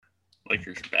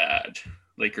Lakers bad.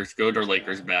 Lakers good or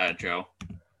Lakers bad, Joe?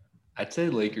 I'd say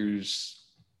Lakers.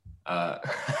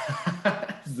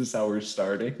 Is this how we're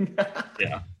starting?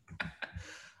 Yeah.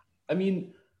 I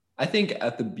mean, I think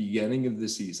at the beginning of the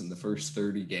season, the first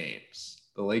 30 games,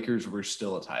 the Lakers were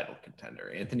still a title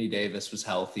contender. Anthony Davis was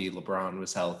healthy. LeBron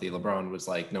was healthy. LeBron was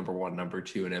like number 1, number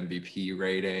 2 in MVP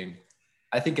rating.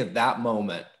 I think at that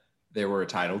moment, they were a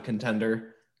title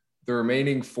contender. The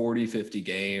remaining 40, 50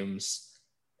 games,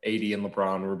 AD and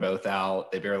LeBron were both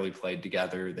out. They barely played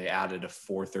together. They added a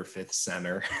 4th or 5th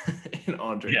center in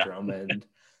Andre Drummond.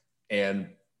 And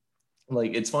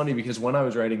like, it's funny because when I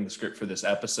was writing the script for this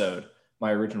episode,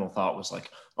 my original thought was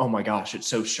like, oh my gosh, it's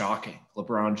so shocking.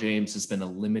 LeBron James has been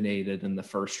eliminated in the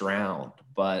first round.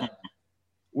 But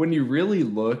when you really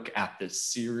look at this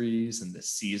series and this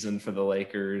season for the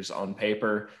Lakers on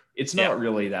paper, it's not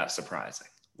really that surprising.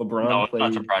 It's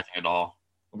not surprising at all.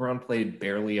 LeBron played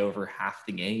barely over half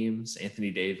the games.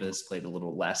 Anthony Davis played a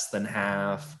little less than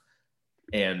half.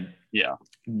 And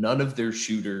none of their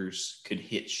shooters could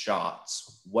hit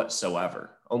shots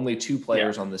whatsoever. Only 2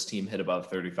 players on this team hit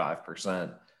above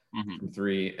 35% from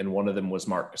 3, and one of them was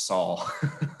Marc Gasol.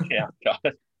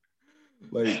 God.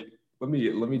 Like, let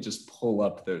me just pull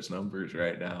up those numbers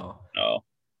right now. Oh,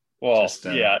 well,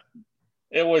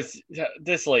 it was.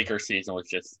 This Lakers season was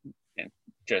just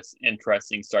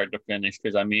interesting start to finish,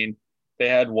 because I mean, they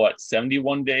had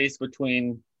 71 days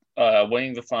between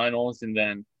winning the finals and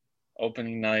then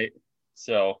opening night.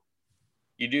 So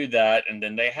you do that, and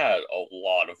then they had a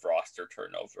lot of roster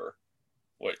turnover,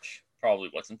 which probably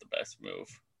wasn't the best move.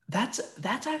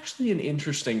 That's actually an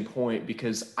interesting point,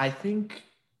 because I think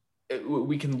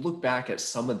we can look back at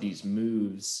some of these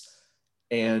moves,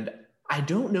 and I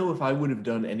don't know if I would have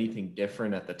done anything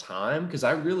different at the time, because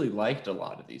I really liked a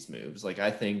lot of these moves. Like,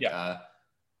 I think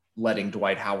letting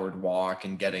Dwight Howard walk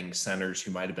and getting centers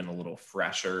who might have been a little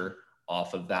fresher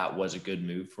off of that was a good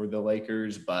move for the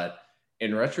Lakers. But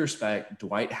in retrospect,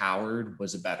 Dwight Howard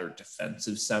was a better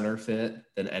defensive center fit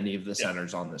than any of the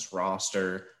centers on this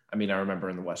roster. I mean, I remember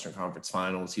in the Western Conference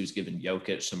Finals, he was giving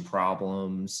Jokic some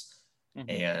problems.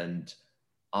 And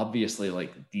obviously,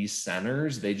 like, these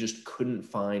centers, they just couldn't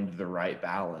find the right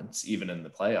balance, even in the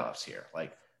playoffs here.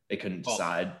 Like, they couldn't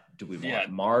decide, do we want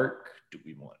Mark? Do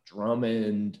we want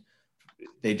Drummond?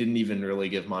 They didn't even really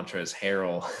give Montrezl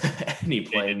Harrell any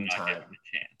playing time. Give him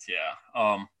a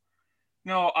chance,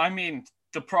 No, I mean,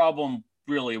 the problem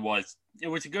really was, it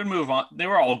was a good move they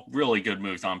were all really good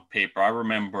moves on paper. I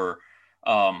remember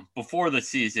before the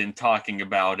season talking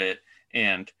about it,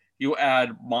 and you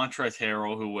add Montrezl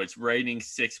Harrell, who was rating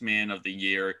 6th man of the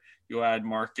year. You add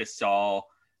Marc Gasol.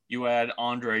 You add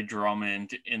Andre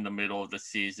Drummond in the middle of the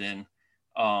season.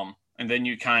 And then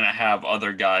you kind of have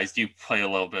other guys. You play a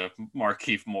little bit of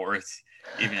Markieff Morris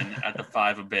even at the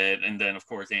 5 a bit. And then, of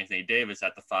course, Anthony Davis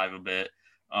at the 5 a bit.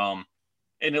 And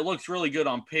it looks really good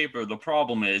on paper. The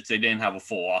problem is they didn't have a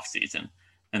full offseason.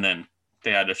 And then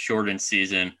they had a shortened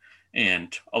season,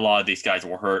 and a lot of these guys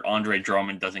were hurt. Andre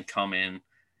Drummond doesn't come in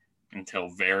until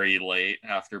very late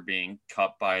after being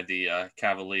cut by the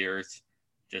Cavaliers.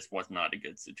 Just was not a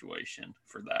good situation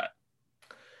for that.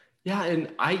 Yeah,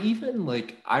 and I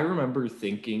remember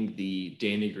thinking the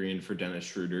Danny Green for Dennis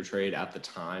Schroeder trade at the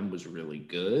time was really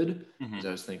good. Because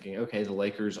I was thinking, okay, the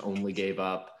Lakers only gave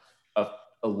up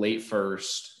a late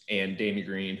first and Danny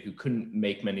Green, who couldn't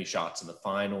make many shots in the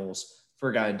finals, for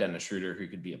a guy in Dennis Schroeder who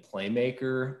could be a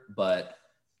playmaker. But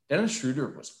Dennis Schroeder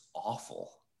was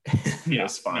awful in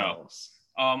those finals.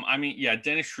 No.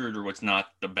 Dennis Schroeder was not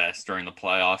the best during the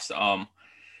playoffs.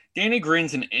 Danny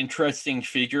Green's an interesting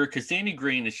figure, because Danny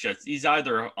Green is he's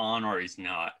either on or he's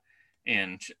not.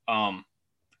 And,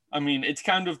 it's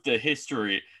kind of the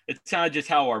history. It's kind of just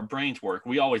how our brains work.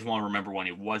 We always want to remember when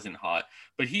he wasn't hot.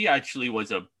 But he actually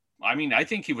was I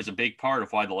think he was a big part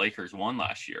of why the Lakers won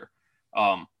last year.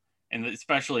 And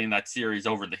especially in that series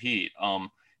over the Heat.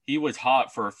 He was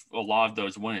hot for a lot of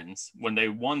those wins. When they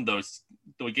won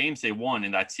the games they won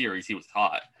in that series, he was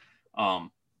hot.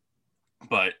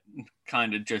 But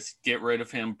kind of just get rid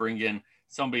of him, bring in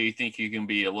somebody you think you can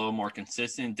be a little more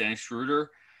consistent, Dennis Schroeder.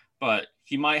 But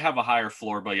he might have a higher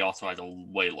floor, but he also has a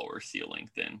way lower ceiling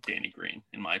than Danny Green,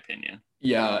 in my opinion.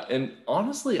 Yeah, and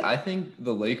honestly, I think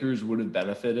the Lakers would have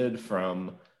benefited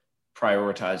from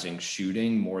prioritizing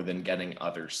shooting more than getting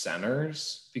other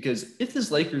centers. Because if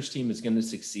this Lakers team is going to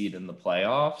succeed in the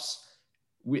playoffs,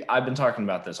 I've been talking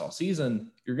about this all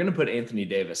season, you're going to put Anthony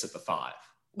Davis at the 5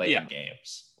 late in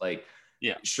games. Like,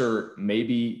 Yeah. Sure,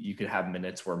 maybe you could have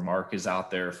minutes where Mark is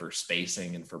out there for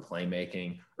spacing and for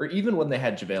playmaking, or even when they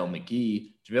had JaVale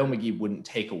McGee wouldn't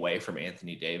take away from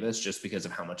Anthony Davis just because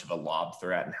of how much of a lob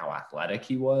threat and how athletic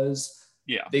he was.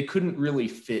 Yeah. They couldn't really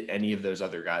fit any of those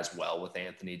other guys well with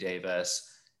Anthony Davis.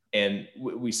 And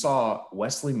we saw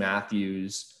Wesley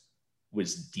Matthews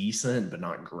was decent, but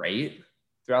not great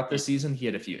throughout the season. He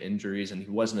had a few injuries and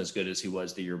he wasn't as good as he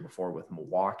was the year before with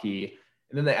Milwaukee.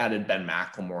 And then they added Ben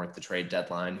McLemore at the trade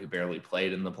deadline, who barely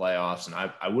played in the playoffs. And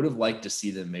I would have liked to see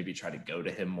them maybe try to go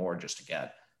to him more just to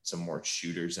get some more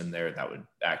shooters in there that would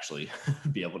actually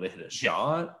be able to hit a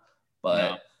shot.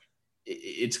 But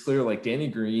it's clear, like, Danny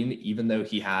Green, even though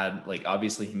he had, like,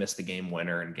 obviously he missed the game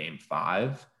winner in game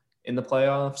 5 in the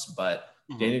playoffs, but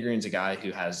Danny Green's a guy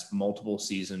who has multiple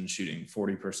seasons shooting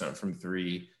 40% from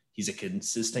 3. He's a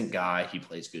consistent guy. He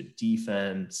plays good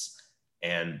defense.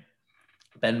 And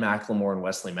Ben McLemore and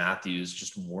Wesley Matthews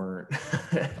just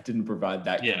didn't provide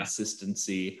that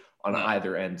consistency on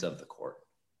either ends of the court.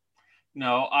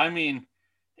 No, I mean,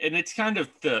 and it's kind of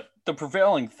the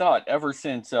prevailing thought ever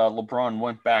since LeBron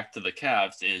went back to the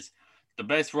Cavs is the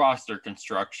best roster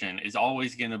construction is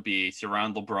always going to be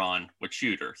surround LeBron with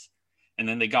shooters. And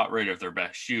then they got rid of their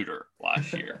best shooter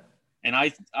last year. And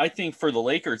I think for the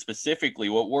Lakers specifically,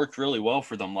 what worked really well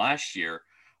for them last year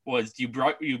was you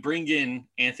bring in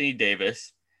Anthony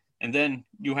Davis, and then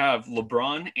you have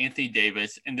LeBron, Anthony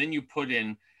Davis, and then you put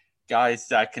in guys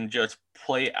that can just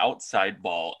play outside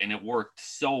ball, and it worked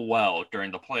so well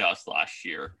during the playoffs last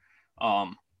year.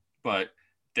 But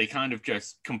they kind of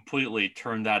just completely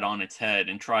turned that on its head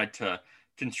and tried to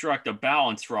construct a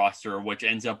balanced roster, which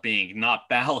ends up being not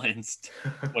balanced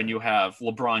when you have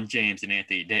LeBron James and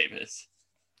Anthony Davis.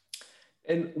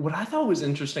 And what I thought was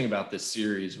interesting about this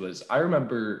series was I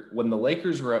remember when the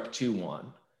Lakers were up 2-1,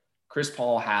 Chris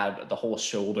Paul had the whole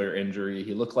shoulder injury.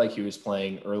 He looked like he was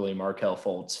playing early Markelle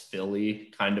Fultz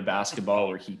Philly kind of basketball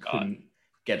where he couldn't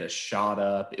get a shot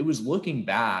up. It was looking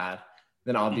bad.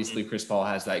 Then obviously Chris Paul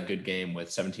has that good game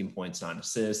with 17 points, 9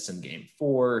 assists in game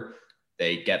 4.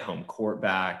 They get home court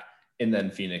back, and then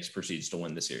Phoenix proceeds to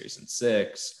win the series in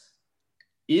 6.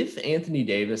 If Anthony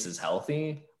Davis is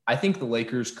healthy, I think the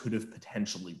Lakers could have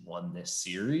potentially won this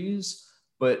series,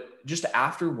 but just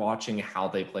after watching how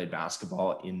they played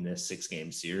basketball in this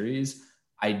 6-game series,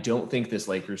 I don't think this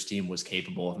Lakers team was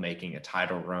capable of making a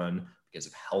title run because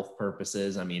of health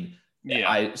purposes. I mean,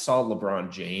 I saw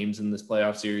LeBron James in this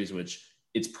playoff series, which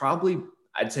it's probably,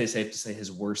 I'd say safe to say,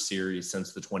 his worst series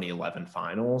since the 2011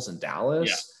 finals in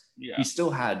Dallas. Yeah. He still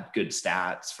had good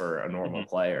stats for a normal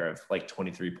player of like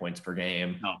 23 points per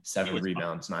game, 7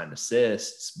 rebounds, 9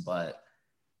 assists, but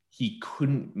he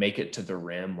couldn't make it to the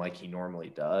rim like he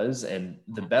normally does. And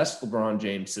the best LeBron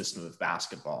James system of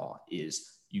basketball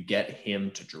is you get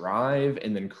him to drive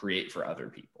and then create for other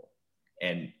people.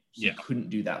 And he couldn't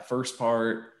do that first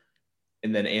part.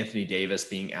 And then Anthony Davis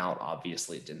being out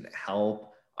obviously didn't help.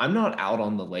 I'm not out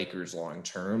on the Lakers long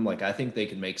term. Like, I think they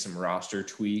can make some roster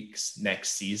tweaks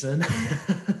next season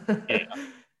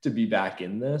to be back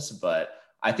in this. But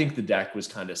I think the deck was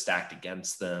kind of stacked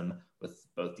against them with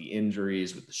both the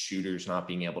injuries, with the shooters not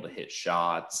being able to hit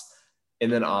shots.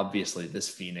 And then obviously this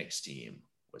Phoenix team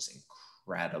was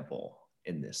incredible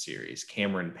in this series.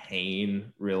 Cameron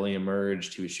Payne really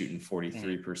emerged. He was shooting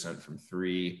 43% from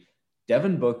 3.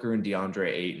 Devin Booker and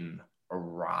DeAndre Ayton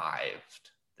arrived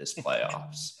this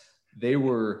playoffs. They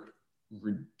were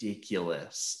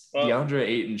ridiculous. DeAndre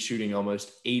Ayton shooting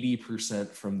almost 80%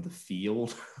 from the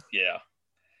field. Yeah.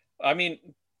 I mean,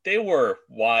 they were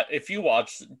what, if you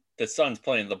watch the Suns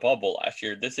playing the bubble last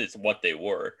year, this is what they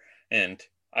were. And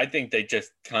I think they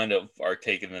just kind of are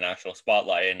taking the national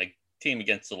spotlight, and the team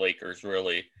against the Lakers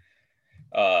really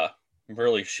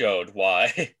showed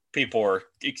why people are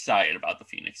excited about the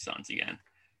Phoenix Suns again.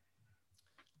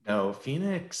 No,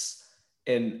 Phoenix,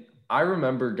 and I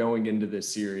remember going into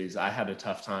this series, I had a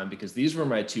tough time because these were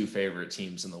my 2 favorite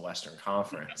teams in the Western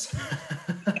Conference.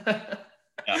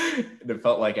 And it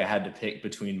felt like I had to pick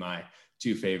between my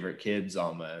 2 favorite kids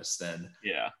almost. And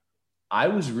I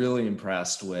was really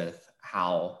impressed with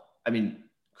how, I mean,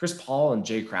 Chris Paul and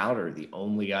Jay Crowder are the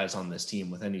only guys on this team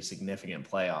with any significant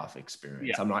playoff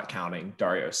experience. I'm not counting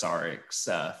Dario Saric's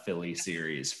Philly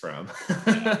series from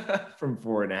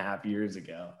 4.5 years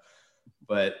ago.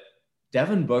 But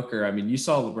Devin Booker, I mean, you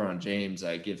saw LeBron James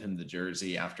give him the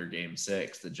jersey after game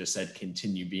 6 that just said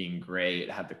continue being great,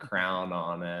 had the crown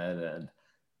on it. And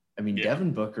I mean,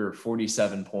 Devin Booker,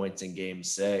 47 points in game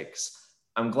 6.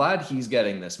 I'm glad he's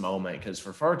getting this moment because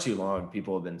for far too long,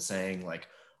 people have been saying like,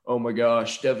 oh my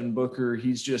gosh, Devin Booker,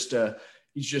 he's just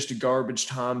he's just a garbage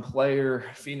time player.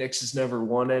 Phoenix has never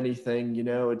won anything.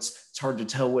 It's hard to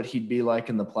tell what he'd be like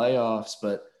in the playoffs,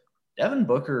 but Devin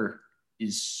Booker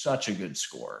is such a good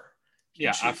scorer. He can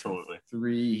Yeah, shoot from absolutely.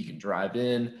 three. He can drive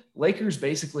in. Lakers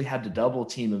basically had to double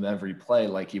team him every play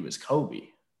like he was Kobe.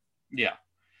 Yeah.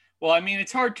 Well, I mean,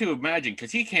 it's hard to imagine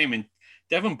because he came in.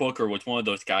 Devin Booker was one of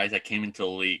those guys that came into the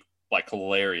league like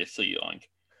hilariously young.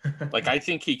 Like I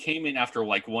think he came in after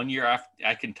like 1 year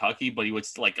at Kentucky, but he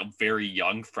was like a very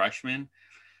young freshman.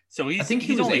 So I think he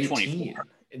he's was only 18 24.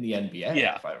 in the NBA,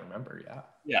 Yeah, if I remember. Yeah.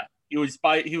 yeah. He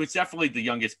was definitely the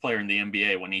youngest player in the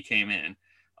NBA when he came in.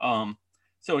 Um,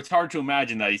 so it's hard to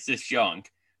imagine that he's this young.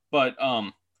 But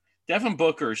Devin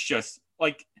Booker is just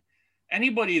like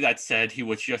anybody that said he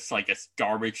was just like a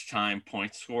garbage time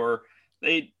point scorer,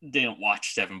 they didn't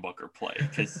watch Devin Booker play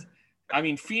because I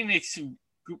mean Phoenix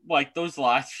like those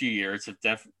last few years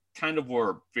have kind of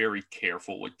were very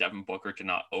careful with Devin Booker to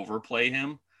not overplay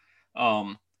him.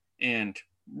 And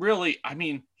really, I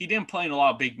mean, he didn't play in a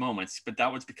lot of big moments, but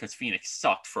that was because Phoenix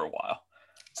sucked for a while.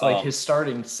 It's like his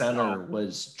starting center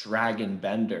was Dragon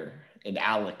Bender and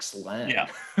Alex Len Yeah,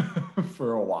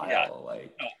 for a while. yeah.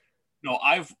 Like, no,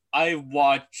 I've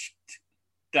watched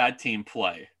that team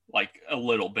play like a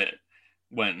little bit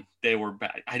when they were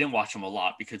bad. I didn't watch them a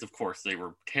lot because, of course, they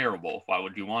were terrible. Why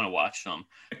would you want to watch them?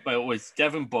 But it was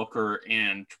Devin Booker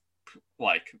and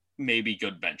like maybe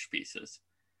good bench pieces.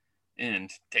 And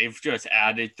they've just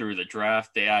added through the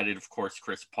draft. They added, of course,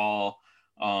 Chris Paul.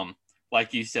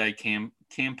 Like you said, Cam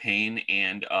Payne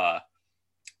and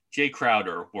Jay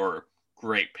Crowder were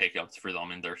great pickups for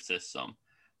them in their system.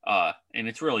 And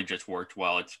it's really just worked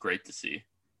well. It's great to see.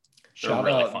 They're a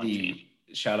really fun team.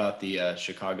 Shout out the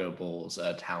Chicago Bulls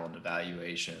talent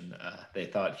evaluation. They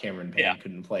thought Cameron Payne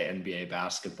couldn't play NBA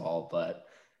basketball, but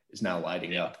is now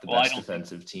lighting up the best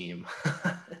defensive team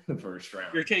in the first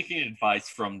round. You're taking advice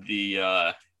from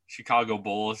the Chicago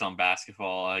Bulls on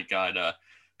basketball. I got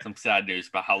some sad news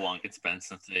about how long it's been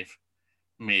since they've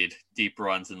made deep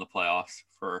runs in the playoffs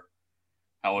for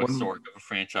how historic of a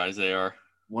franchise they are.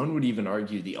 One would even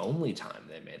argue the only time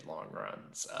they made long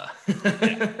runs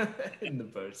in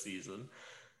the postseason.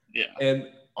 Yeah. And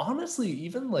honestly,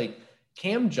 even like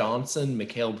Cam Johnson,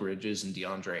 Mikal Bridges, and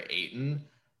DeAndre Ayton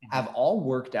have all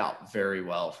worked out very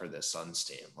well for this Suns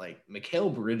team. Like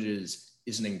Mikal Bridges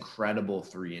is an incredible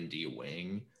 3-and-D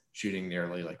wing, shooting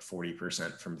nearly like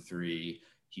 40% from three.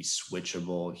 He's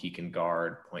switchable. He can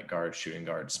guard, point guard, shooting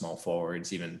guard, small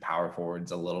forwards, even power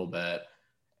forwards a little bit.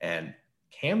 And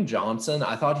Cam Johnson,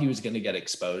 I thought he was going to get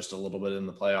exposed a little bit in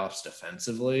the playoffs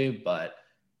defensively, but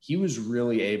he was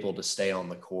really able to stay on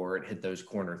the court, hit those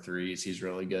corner threes he's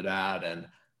really good at. And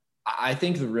I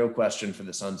think the real question for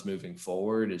the Suns moving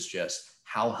forward is just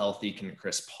how healthy can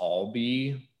Chris Paul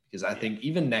be? Because I think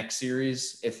even next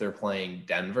series, if they're playing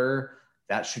Denver,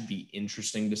 that should be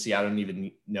interesting to see. I don't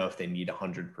even know if they need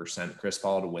 100% Chris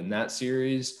Paul to win that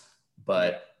series,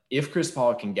 but if Chris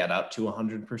Paul can get up to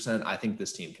 100%, I think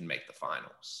this team can make the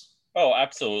finals. Oh,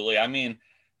 absolutely. I mean,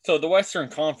 so the Western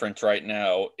Conference right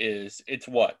now it's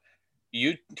what?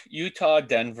 Utah,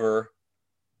 Denver.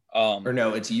 Or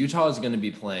no, it's Utah is going to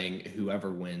be playing whoever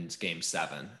wins Game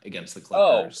 7 against the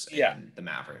Clippers and the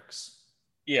Mavericks.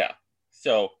 Yeah.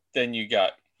 So then you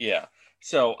got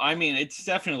So I mean, it's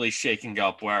definitely shaking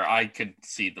up where I could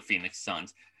see the Phoenix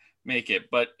Suns make it,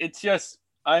 but it's just,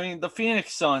 I mean, the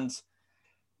Phoenix Suns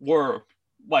were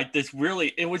like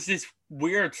it was this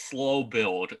weird slow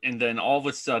build, and then all of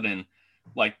a sudden,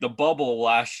 like the bubble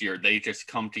last year, they just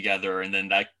come together, and then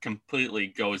that completely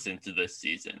goes into this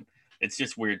season. It's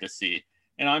just weird to see.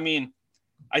 And I mean,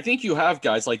 I think you have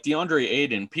guys like DeAndre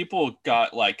Ayton. People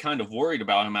got like kind of worried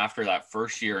about him after that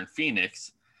first year in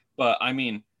Phoenix, but I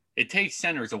mean, it takes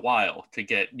centers a while to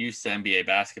get used to NBA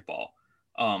basketball.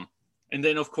 And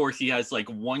then of course he has like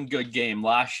one good game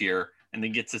last year and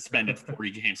then gets suspended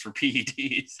 40 games for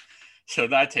PEDs. So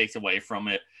that takes away from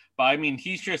it. But I mean,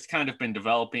 he's just kind of been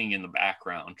developing in the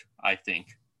background, I think,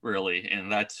 really.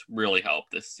 And that's really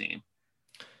helped this team.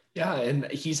 Yeah, and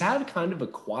he's had kind of a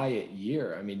quiet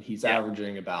year. I mean, he's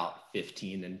averaging about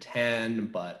 15 and 10,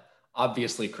 but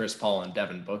obviously Chris Paul and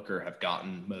Devin Booker have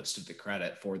gotten most of the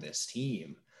credit for this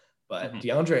team. But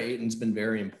DeAndre Ayton's been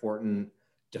very important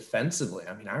defensively.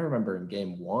 I mean, I remember in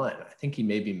Game 1, I think he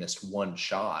maybe missed one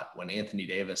shot when Anthony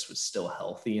Davis was still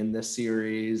healthy in this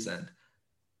series. And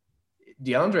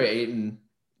DeAndre Ayton,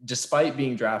 despite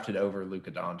being drafted over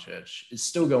Luka Doncic, is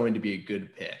still going to be a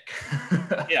good pick.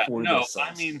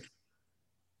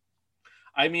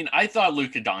 I mean, I thought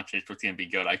Luka Doncic was going to be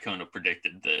good. I couldn't have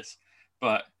predicted this,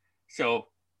 but so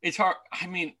it's hard. I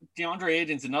mean, DeAndre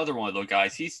Ayton's another one of those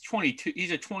guys. He's 22.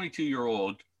 He's a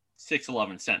 22-year-old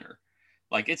 6'11" center.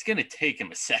 Like, it's going to take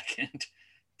him a second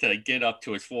to get up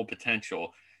to his full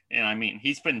potential. And I mean,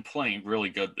 he's been playing really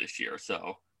good this year.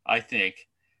 So I think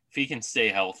if he can stay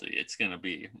healthy, it's going to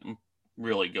be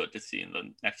really good to see in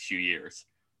the next few years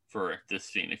for this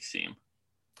Phoenix team.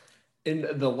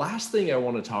 And the last thing I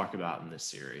want to talk about in this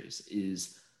series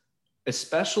is,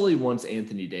 especially once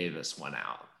Anthony Davis went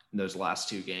out in those last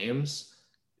two games,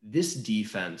 this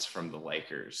defense from the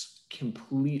Lakers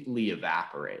completely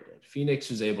evaporated. Phoenix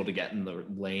was able to get in the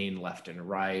lane left and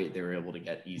right. They were able to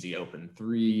get easy open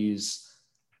threes.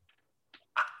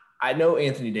 I know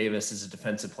Anthony Davis is a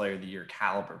defensive player of the year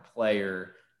caliber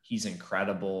player. He's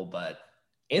incredible, but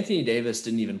Anthony Davis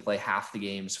didn't even play half the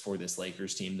games for this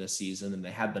Lakers team this season, and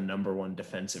they had the #1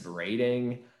 defensive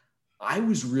rating. I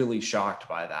was really shocked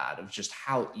by that, of just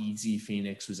how easy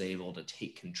Phoenix was able to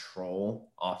take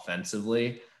control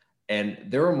offensively. And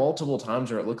there were multiple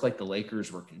times where it looked like the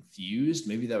Lakers were confused.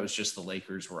 Maybe that was just the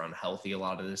Lakers were unhealthy a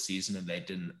lot of this season and they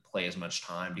didn't play as much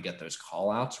time to get those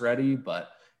call outs ready.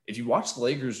 But if you watch the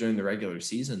Lakers during the regular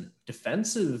season,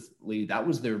 defensively, that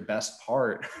was their best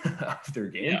part of their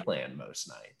game plan most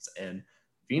nights. And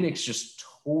Phoenix just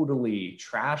totally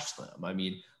trashed them. I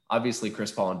mean, obviously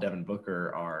Chris Paul and Devin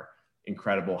Booker are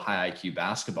incredible high IQ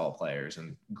basketball players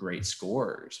and great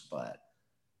scorers, but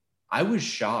I was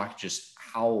shocked just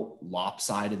how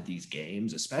lopsided these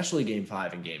games, especially game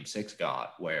 5 and game 6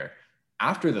 got, where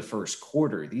after the first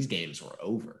quarter, these games were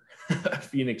over.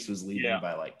 Phoenix was leading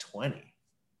by like 20.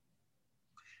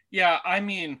 Yeah, I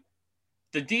mean,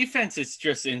 the defense is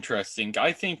just interesting.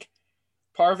 I think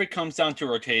part of it comes down to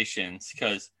rotations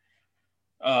because,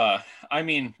 I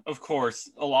mean, of course,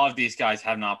 a lot of these guys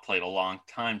have not played a long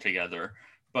time together,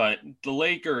 but the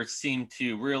Lakers seem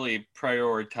to really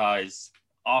prioritize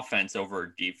offense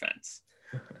over defense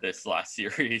this last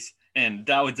series. And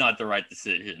that was not the right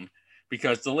decision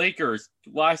because the Lakers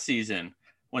last season,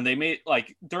 when they made,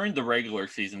 like, during the regular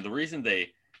season, the reason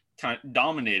they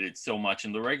dominated so much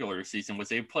in the regular season was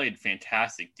they played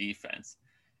fantastic defense.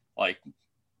 Like,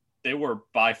 they were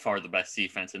by far the best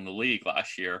defense in the league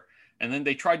last year. And then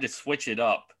they tried to switch it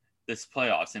up this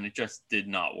playoffs, and it just did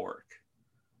not work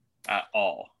at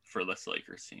all for this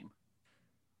Lakers team.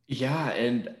 Yeah,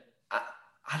 and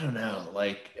I don't know,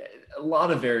 like, a lot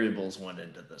of variables went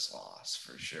into this loss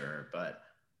for sure, but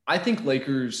I think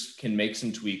Lakers can make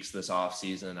some tweaks this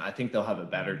offseason. I think they'll have a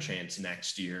better chance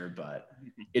next year, but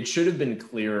it should have been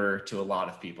clearer to a lot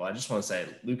of people. I just want to say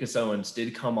Lucas Owens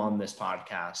did come on this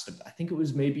podcast, I think it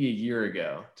was maybe a year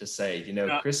ago, to say, you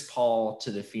know, Chris Paul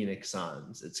to the Phoenix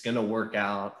Suns. It's going to work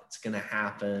out. It's going to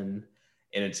happen,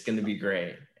 and it's going to be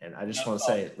great. And I just want to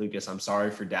say, Lucas, I'm sorry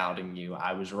for doubting you.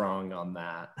 I was wrong on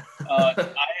that.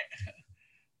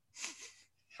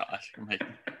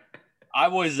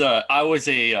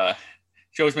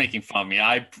 Joe's making fun of me.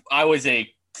 I was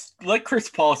like Chris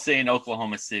Paul say in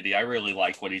Oklahoma City. I really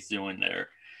like what he's doing there.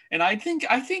 And I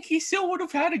think he still would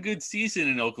have had a good season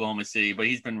in Oklahoma City, but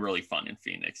he's been really fun in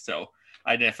Phoenix. So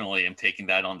I definitely am taking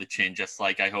that on the chin, just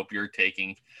like I hope you're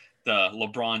taking the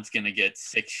LeBron's going to get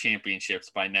 6 championships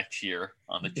by next year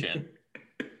on the chin.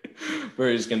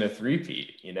 Where he's going to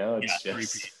three-peat, you know? It's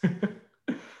just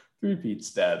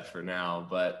three-peat's dead for now,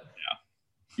 but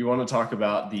you want to talk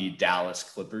about the Dallas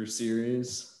Clippers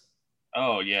series?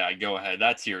 Oh, yeah, go ahead.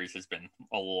 That series has been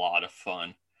a lot of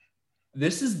fun.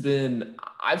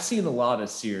 I've seen a lot of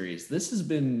series. This has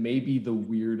been maybe the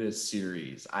weirdest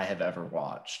series I have ever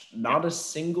watched. Not a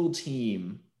single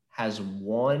team has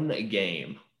won a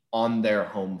game on their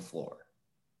home floor.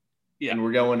 Yeah. And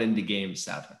we're going into game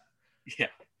 7. Yeah.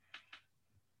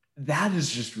 That is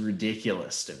just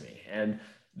ridiculous to me. And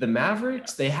the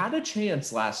Mavericks, they had a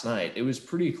chance last night. It was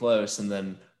pretty close. And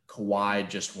then Kawhi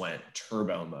just went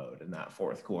turbo mode in that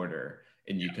fourth quarter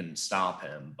and you couldn't stop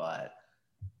him. But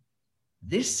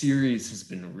this series has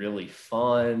been really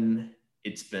fun.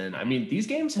 These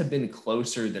games have been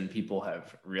closer than people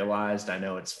have realized. I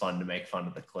know it's fun to make fun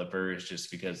of the Clippers just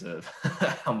because of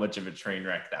how much of a train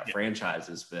wreck that franchise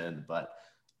has been. But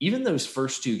even those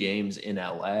first 2 games in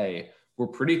LA were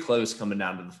pretty close coming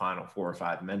down to the final 4 or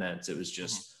 5 minutes. It was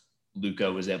just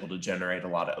Luka was able to generate a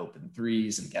lot of open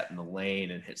threes and get in the lane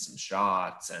and hit some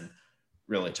shots and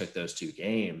really took those 2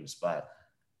 games. But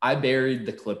I buried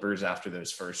the Clippers after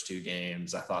those first 2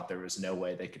 games. I thought there was no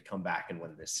way they could come back and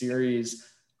win this series.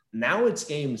 Now it's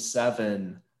game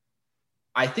 7.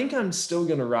 I think I'm still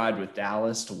going to ride with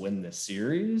Dallas to win this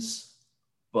series,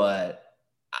 but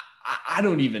I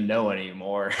don't even know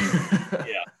anymore.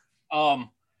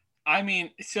 I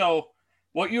mean, so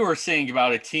what you were saying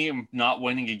about a team not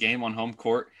winning a game on home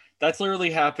court, that's literally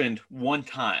happened one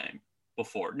time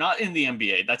before. Not in the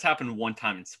NBA. That's happened one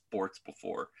time in sports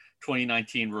before.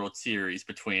 2019 World Series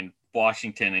between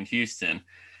Washington and Houston.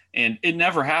 And it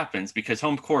never happens because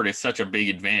home court is such a big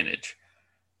advantage.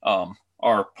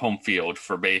 Our home field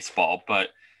for baseball. But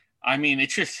I mean,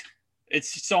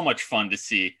 it's so much fun to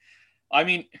see. I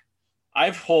mean,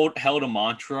 I've held a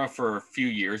mantra for a few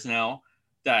years now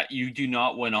that you do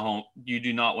not win a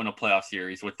playoff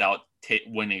series without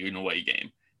winning an away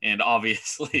game. And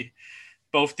obviously,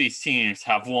 both these teams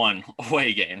have won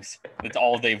away games. That's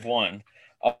all they've won.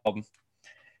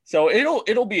 So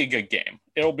it'll be a good game.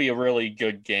 It'll be a really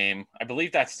good game. I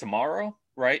believe that's tomorrow,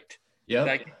 right? Yeah.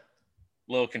 A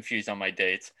little confused on my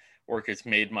dates. Work has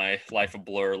made my life a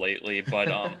blur lately, but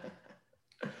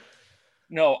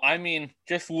no, I mean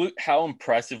just how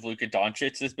impressive Luka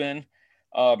Doncic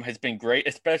has been great,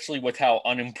 especially with how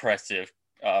unimpressive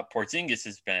Porzingis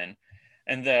has been,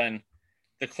 and then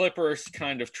the Clippers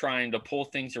kind of trying to pull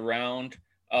things around.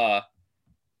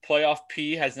 Playoff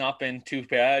P has not been too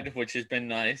bad, which has been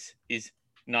nice. He's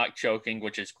not choking,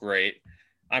 which is great.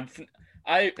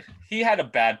 He had a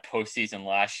bad postseason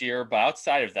last year, but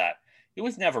outside of that, he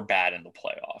was never bad in the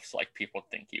playoffs like people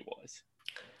think he was.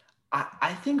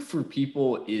 I think for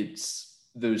people, it's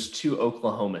those two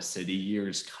Oklahoma City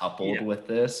years coupled with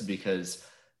this, because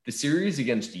the series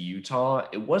against Utah,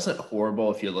 it wasn't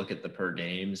horrible if you look at the per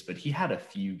games, but he had a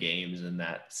few games in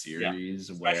that series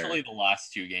especially the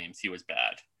last two games, he was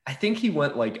bad. I think he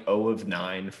went like 0 of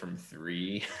 9 from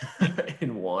 3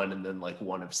 in one, and then like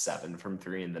 1 of 7 from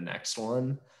 3 in the next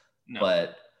one. No.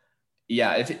 But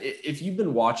yeah, if you've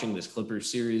been watching this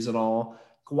Clippers series at all,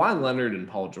 Kawhi Leonard and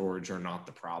Paul George are not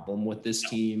the problem with this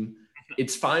team.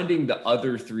 It's finding the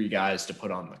other three guys to put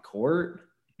on the court.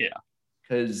 Yeah.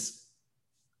 Because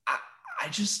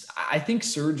I think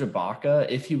Serge Ibaka,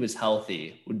 if he was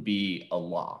healthy, would be a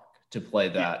lock to play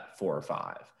that 4 or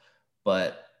 5.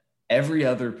 But every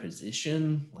other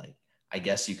position, like I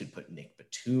guess you could put Nick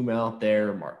Batum out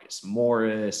there, Marcus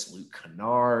Morris, Luke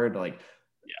Kennard, like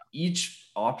each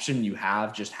option you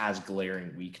have just has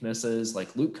glaring weaknesses.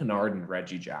 Like Luke Kennard and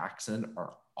Reggie Jackson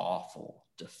are awful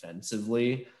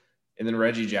defensively. And then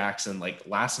Reggie Jackson, like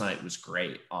last night was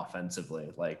great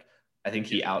offensively. Like I think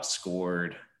he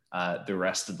outscored the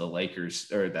rest of the Lakers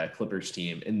or that Clippers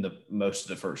team in the most of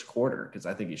the first quarter, because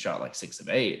I think he shot like 6 of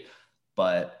 8.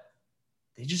 But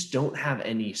they just don't have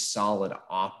any solid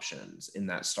options in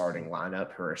that starting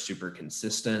lineup who are super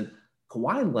consistent.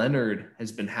 Kawhi Leonard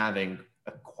has been having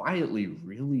a quietly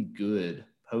really good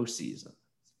postseason.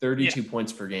 32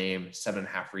 points per game,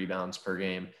 7.5 rebounds per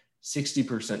game,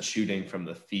 60% shooting from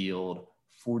the field,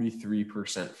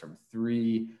 43% from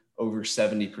 3, over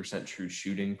 70% true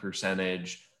shooting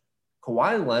percentage.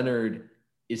 Kawhi Leonard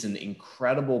is an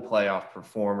incredible playoff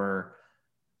performer.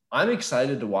 I'm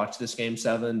excited to watch this Game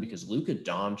 7 because Luka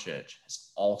Doncic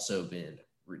has also been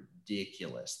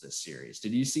ridiculous this series.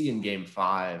 Did you see in Game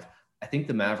 5, I think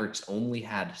the Mavericks only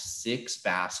had 6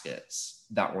 baskets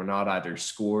that were not either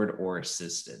scored or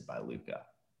assisted by Luka.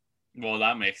 Well,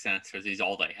 that makes sense because he's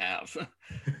all they have.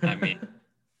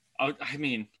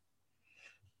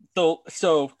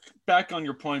 So back on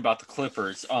your point about the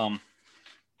Clippers,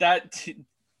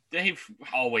 they've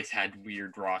always had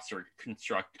weird roster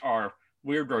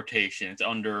weird rotations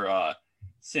under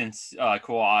since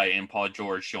Kawhi and Paul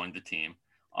George joined the team.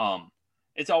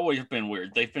 It's always been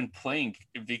weird. They've been playing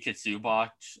Ivica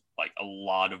Zubac like a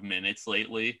lot of minutes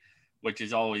lately, which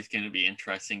is always going to be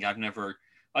interesting.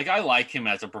 I like him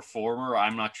as a performer.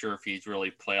 I'm not sure if he's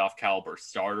really playoff caliber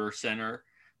starter center.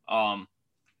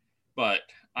 But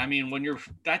I mean, when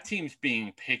that team's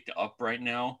being picked up right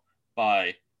now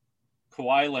by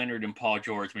Kawhi Leonard and Paul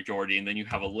George majority, and then you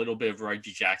have a little bit of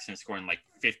Reggie Jackson scoring like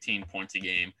 15 points a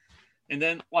game. And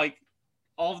then like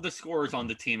all of the scorers on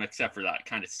the team except for that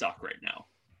kind of suck right now.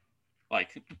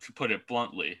 Like, to put it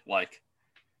bluntly, like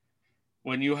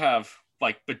when you have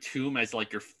like Batum as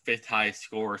like your 5th highest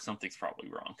scorer, something's probably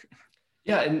wrong.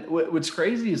 Yeah, and what's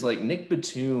crazy is like Nick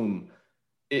Batum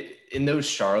in those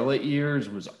Charlotte years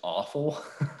was awful,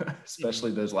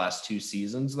 especially those last 2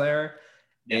 seasons there.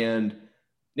 Yeah. And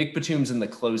Nick Batum's in the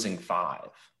closing 5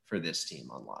 for this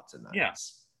team on lots of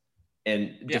nights. Yeah.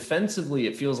 And defensively,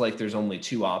 it feels like there's only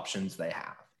 2 options they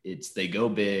have. It's they go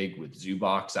big with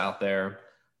Zubac out there.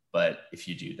 But if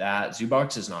you do that,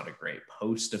 Zubac is not a great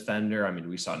post defender. I mean,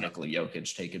 we saw Nikola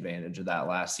Jokic take advantage of that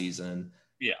last season.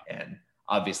 Yeah. And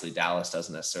obviously Dallas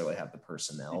doesn't necessarily have the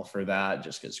personnel for that,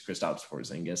 just because Kristaps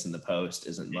Porzingis in the post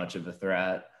isn't much of a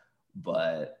threat.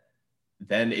 But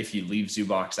then if you leave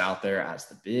Zubac out there as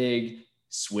the big,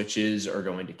 switches are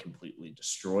going to completely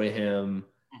destroy him.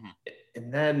 Mm-hmm. And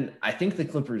And then I think the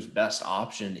Clippers' best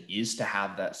option is to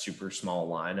have that super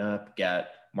small lineup,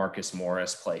 get Marcus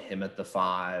Morris, play him at the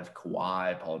 5,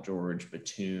 Kawhi, Paul George,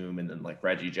 Batum, and then like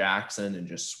Reggie Jackson, and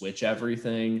just switch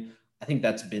everything. I think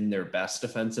that's been their best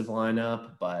defensive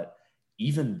lineup, but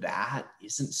even that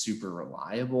isn't super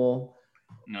reliable.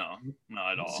 No,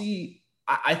 not at all. See,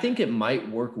 I think it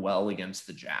might work well against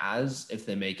the Jazz if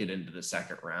they make it into the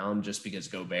second round, just because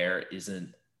Gobert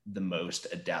isn't the most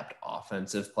adept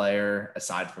offensive player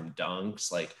aside from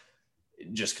dunks. Like,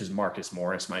 just because Marcus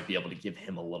Morris might be able to give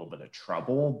him a little bit of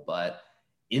trouble. But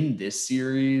in this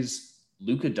series,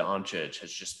 Luka Doncic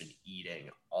has just been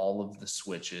eating all of the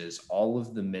switches, all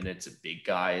of the minutes a big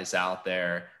guy is out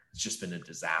there. It's just been a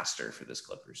disaster for this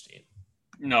Clippers team.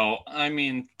 No, I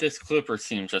mean, this Clippers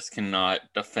team just cannot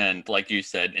defend, like you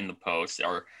said, in the post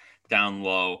or down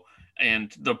low.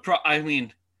 And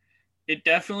it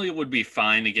definitely would be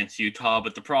fine against Utah,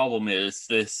 but the problem is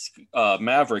this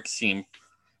Mavericks team,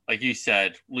 like you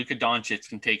said, Luka Doncic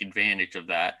can take advantage of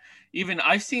that. Even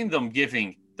I've seen them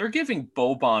giving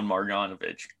Boban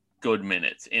Marjanovic good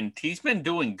minutes, and he's been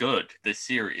doing good this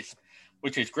series,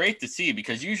 which is great to see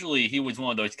because usually he was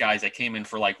one of those guys that came in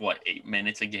for 8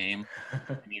 minutes a game,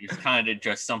 and he was kind of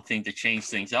just something to change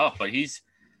things up. But he's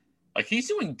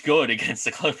doing good against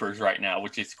the Clippers right now,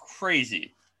 which is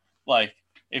crazy. Like,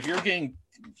 if you're getting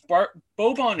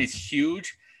Boban is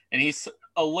huge, and he's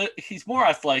more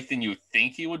athletic than you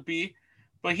think he would be,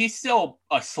 but he's still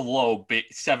a slow, big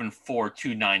 7'4",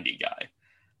 290 guy.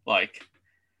 Like,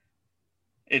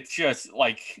 it's just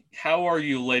how are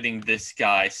you letting this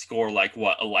guy score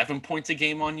 11 points a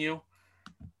game on you?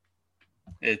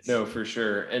 No, for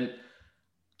sure. And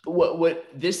what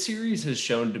this series has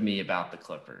shown to me about the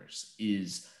Clippers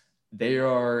is they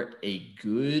are a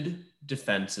good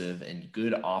defensive and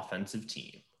good offensive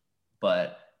team.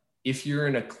 But if you're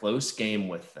in a close game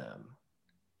with them,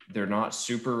 they're not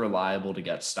super reliable to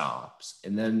get stops.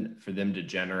 And then for them to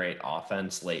generate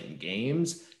offense late in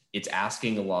games, it's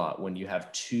asking a lot when you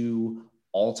have 2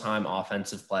 all-time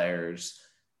offensive players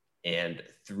and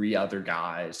 3 other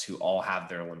guys who all have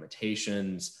their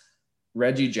limitations.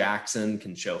 Reggie Jackson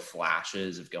can show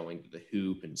flashes of going to the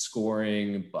hoop and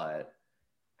scoring, but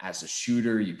as a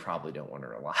shooter, you probably don't want to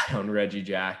rely on Reggie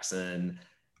Jackson.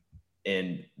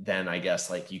 And then I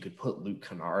guess you could put Luke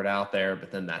Kennard out there, but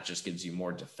then that just gives you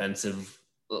more defensive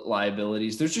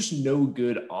liabilities. There's just no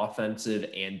good offensive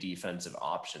and defensive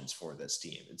options for this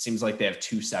team. It seems like they have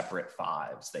 2 separate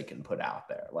 5s they can put out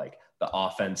there, like the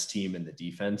offense team and the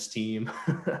defense team.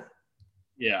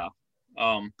 Yeah.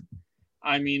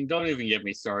 I mean, don't even get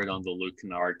me started on the Luke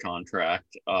Kennard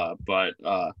contract. But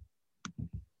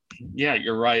yeah,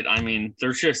 you're right. I mean,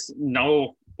 there's just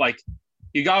no,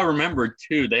 you got to remember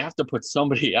too, they have to put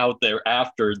somebody out there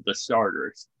after the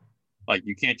starters.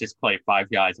 You can't just play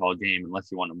 5 guys all game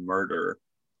unless you want to murder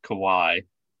Kawhi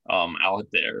out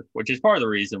there, which is part of the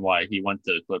reason why he went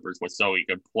to the Clippers, was so he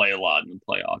could play a lot in the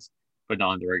playoffs, but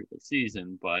not in the regular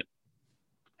season. But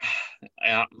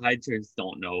I just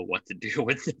don't know what to do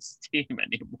with this team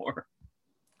anymore.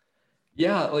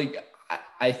 Yeah,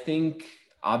 I think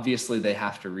obviously they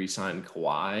have to re-sign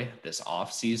Kawhi this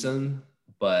offseason,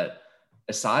 but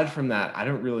aside from that, I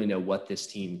don't really know what this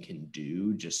team can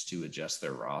do just to adjust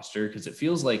their roster, because it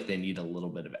feels like they need a little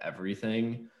bit of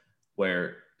everything,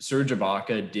 where Serge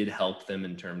Ibaka did help them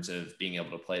in terms of being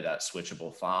able to play that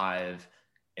switchable 5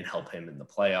 and help him in the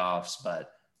playoffs,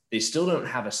 but they still don't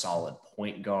have a solid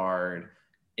point guard.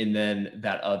 And then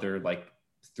that other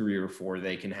 3 or 4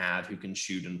 they can have who can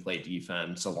shoot and play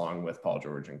defense along with Paul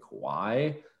George and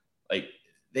Kawhi.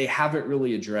 They haven't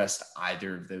really addressed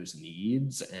either of those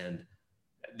needs, and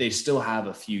they still have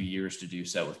a few years to do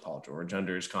so with Paul George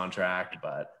under his contract,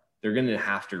 but they're going to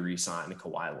have to re-sign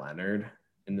Kawhi Leonard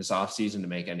in this offseason to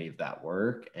make any of that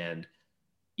work. And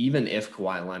even if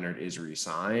Kawhi Leonard is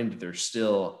re-signed, there's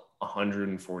still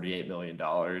 $148 million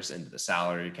into the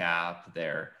salary cap.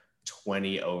 They're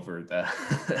 20 over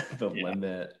the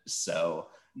limit. So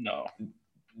no,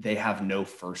 they have no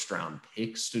first round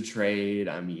picks to trade.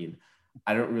 I mean,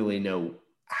 I don't really know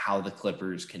how the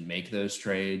Clippers can make those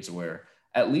trades, where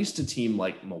at least a team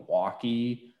like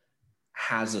Milwaukee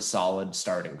has a solid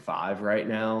starting 5 right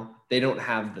now. They don't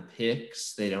have the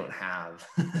picks. They don't have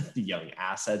the young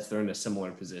assets. They're in a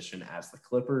similar position as the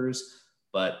Clippers,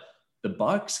 but the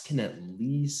Bucks can at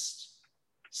least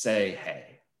say,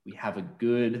 hey, we have a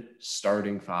good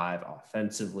starting 5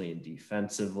 offensively and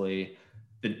defensively.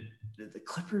 The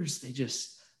Clippers,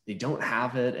 they don't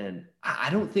have it. And I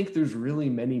don't think there's really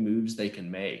many moves they can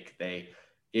make. They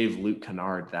gave Luke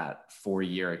Kennard that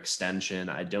 4-year extension.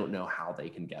 I don't know how they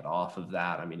can get off of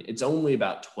that. I mean, it's only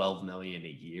about $12 million a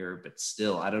year, but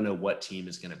still, I don't know what team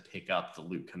is going to pick up the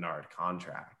Luke Kennard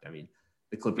contract. I mean,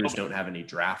 the Clippers don't have any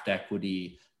draft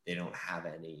equity. They don't have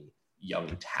any young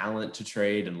talent to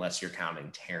trade unless you're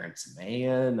counting Terrence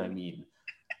Mann. I mean,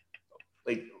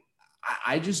 like,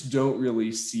 I just don't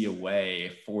really see a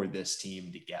way for this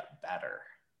team to get better,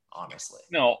 honestly.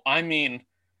 No, I mean,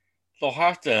 they'll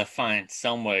have to find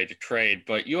some way to trade,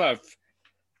 but you have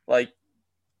Kawhi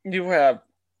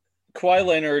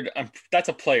Leonard. That's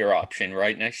a player option,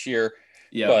 right, next year.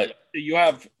 Yeah. But you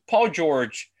have Paul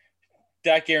George,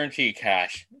 that guaranteed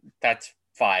cash. That's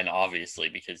fine, obviously,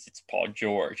 because it's Paul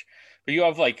George. But you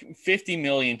have like $50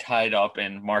 million tied up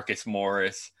in Marcus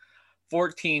Morris,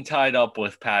 14 tied up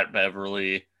with Pat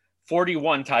Beverly,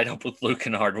 41 tied up with Luke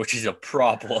Kennard, which is a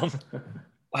problem.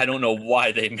 I don't know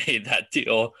why they made that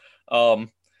deal. And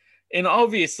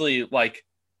obviously, like,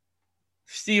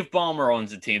 Steve Ballmer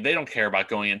owns the team. They don't care about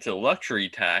going into the luxury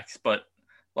tax, but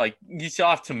like, you still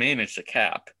have to manage the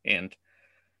cap. And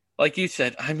like you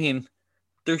said, I mean,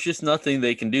 there's just nothing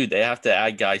they can do. They have to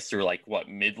add guys through like what,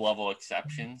 mid-level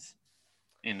exceptions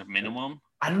in the minimum.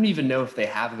 I don't even know if they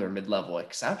have their mid-level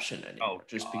exception anymore,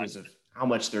 just because of how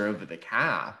much they're over the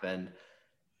cap. And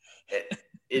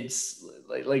it's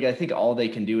like I think all they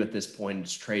can do at this point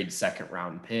is trade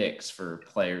second-round picks for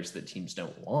players that teams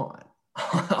don't want.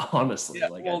 Honestly, yeah,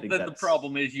 like, well, I think then the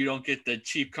problem is you don't get the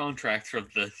cheap contracts from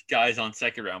the guys on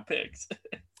second-round picks.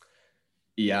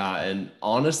 Yeah, and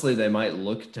honestly, they might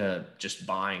look to just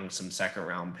buying some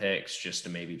second-round picks just to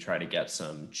maybe try to get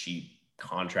some cheap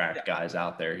contract guys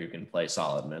out there who can play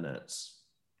solid minutes.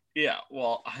 Yeah,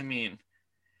 well, I mean,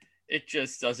 it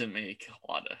just doesn't make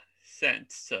a lot of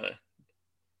sense to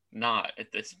not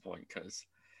at this point, because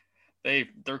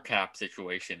their cap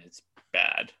situation is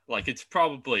bad. Like, it's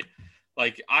probably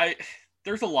like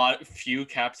there's few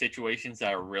cap situations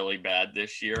that are really bad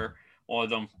this year. One of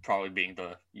them probably being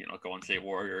the Golden State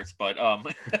Warriors, but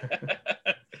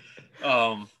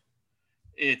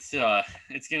it's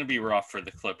gonna be rough for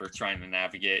the Clippers trying to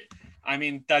navigate. I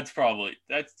mean, they're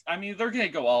gonna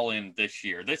go all in this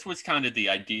year. This was kind of the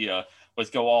idea, was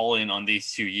go all in on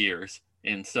these 2 years.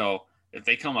 And so if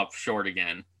they come up short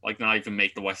again, like not even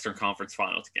make the Western Conference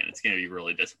Finals again, it's gonna be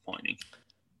really disappointing.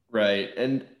 Right.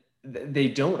 And they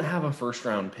don't have a first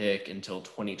round pick until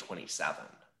 2027.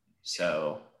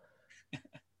 So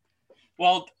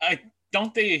well, I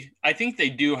think they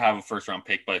do have a first round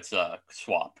pick, but it's a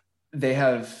swap. They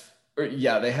have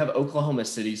Oklahoma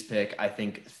City's pick, I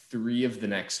think 3 of the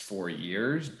next 4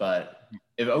 years. But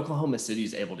if Oklahoma City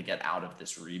is able to get out of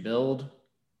this rebuild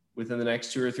within the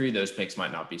next 2 or 3, those picks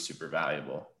might not be super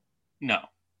valuable. No.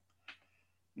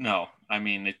 I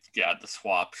mean, the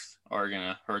swaps are going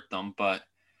to hurt them. But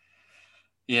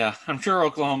yeah, I'm sure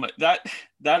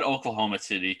that Oklahoma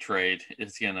City trade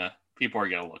is people are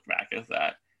going to look back at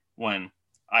that when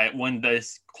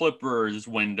this Clippers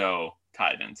window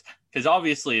tightens, because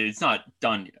obviously it's not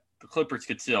done yet. The Clippers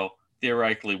could still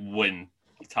theoretically win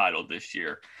the title this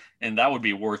year, and that would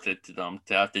be worth it to them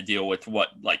to have to deal with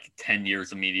 10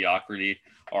 years of mediocrity,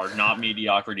 or not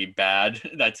mediocrity bad,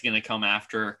 that's going to come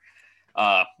after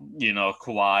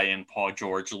Kawhi and Paul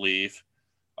George leave.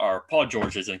 Or Paul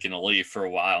George isn't going to leave for a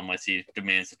while unless he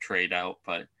demands a trade out,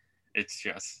 but it's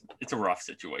a rough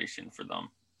situation for them.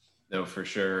 No, for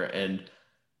sure. And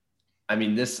I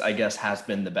mean, this, I guess, has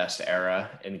been the best era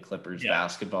in Clippers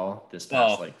basketball this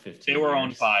past 15 years. They were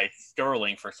owned by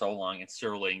Sterling for so long, and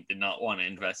Sterling did not want to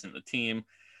invest in the team.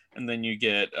 And then you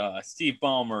get Steve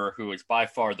Ballmer, who is by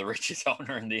far the richest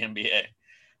owner in the NBA.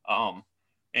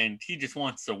 And he just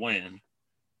wants to win.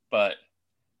 But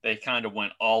they kind of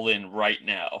went all in right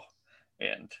now.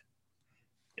 And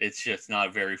it's just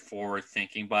not very forward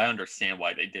thinking, but I understand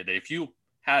why they did it. If you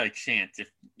had a chance,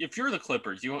 if you're the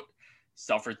Clippers, you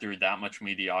suffered through that much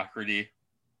mediocrity,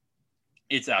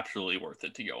 it's absolutely worth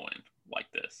it to go in like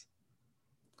this.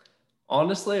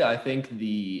 Honestly, I think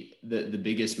the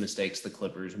biggest mistakes the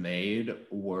Clippers made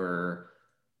were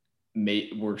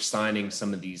signing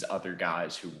some of these other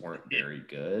guys who weren't very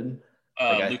good.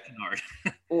 Luke Kennard.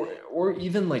 or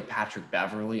even like Patrick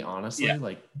Beverly, honestly.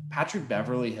 Like, Patrick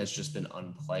Beverly has just been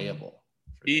unplayable.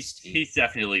 He's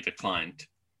definitely declined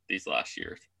these last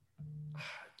years.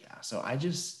 Yeah, so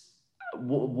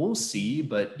we'll see.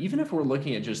 But even if we're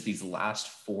looking at just these last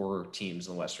 4 teams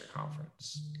in the Western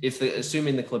Conference,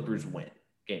 assuming the Clippers win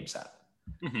Game 7,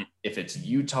 if it's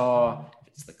Utah,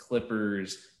 if it's the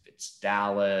Clippers, if it's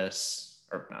Dallas,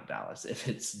 or not Dallas, if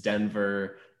it's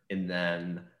Denver, and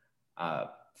then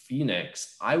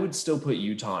Phoenix, I would still put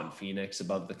Utah and Phoenix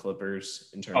above the Clippers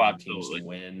in Oh, terms of teams absolutely. to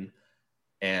win.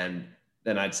 And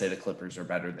then I'd say the Clippers are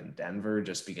better than Denver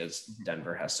just because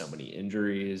Denver has so many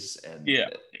injuries and Yeah.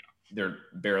 they're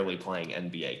barely playing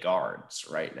NBA guards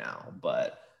right now.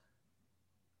 But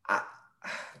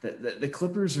the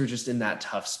Clippers are just in that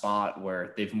tough spot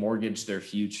where they've mortgaged their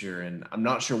future, and I'm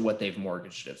not sure what they've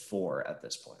mortgaged it for at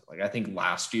this point. Like, I think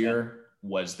last year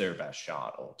was their best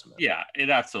shot ultimately. Yeah,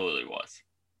 it absolutely was.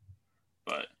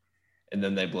 But and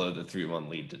then they blow the 3-1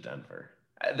 lead to Denver.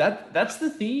 That's the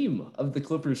theme of the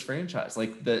Clippers franchise.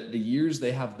 Like the years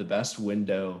they have the best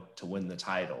window to win the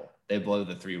title, they blow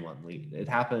the 3-1 lead. It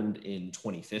happened in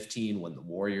 2015 when the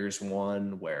Warriors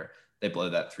won, where they blow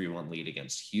that 3-1 lead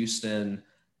against Houston.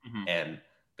 And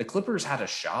the Clippers had a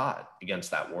shot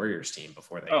against that Warriors team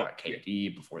before they got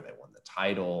KD, before they won the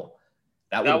title.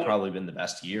 That would have probably been the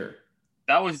best year.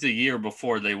 That was the year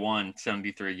before they won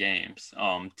 73 games,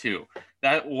 too.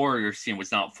 That Warriors team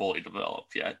was not fully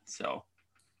developed yet, so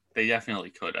they definitely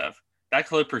could have. That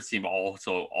Clippers team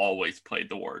also always played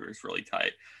the Warriors really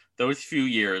tight. Those few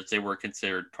years, they were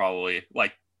considered probably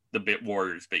like the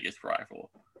Warriors' biggest rival.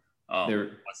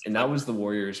 And that was the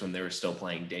Warriors when they were still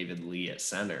playing David Lee at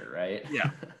center, right? Yeah.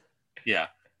 Yeah.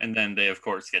 And then they, of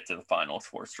course, get to the finals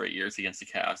 4 straight years against the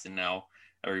Cavs, and now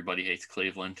everybody hates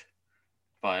Cleveland.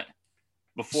 But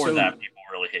before that, people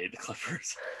really hated the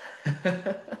Clippers.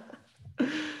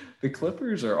 The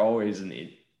Clippers are always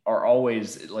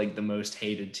like the most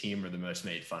hated team or the most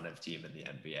made fun of team in the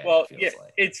NBA. Well,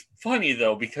 it's funny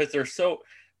though because they're so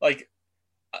like.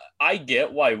 I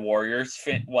get why Warriors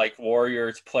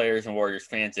players and Warriors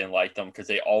fans didn't like them because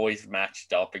they always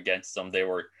matched up against them. They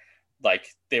were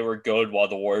good while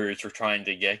the Warriors were trying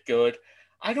to get good.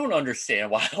 I don't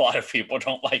understand why a lot of people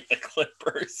don't like the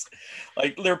Clippers.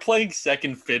 Like they're playing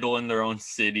second fiddle in their own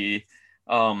city.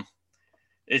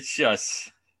 It's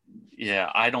just,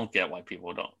 I don't get why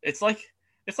people don't. It's like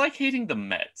hating the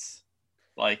Mets.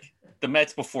 Like the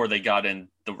Mets before they got in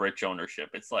the rich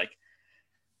ownership. It's like,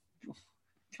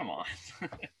 come on.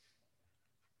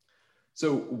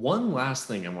 So one last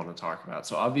thing I want to talk about.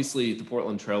 So obviously the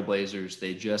Portland Trailblazers,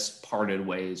 they just parted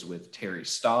ways with Terry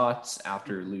Stotts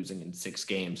after losing in 6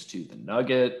 games to the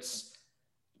Nuggets.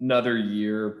 Another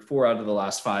year, 4 out of the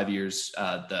last 5 years,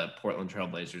 the Portland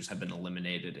Trailblazers have been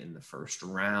eliminated in the first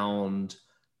round.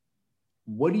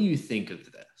 What do you think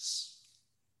of this?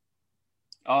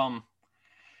 I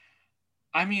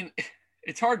mean,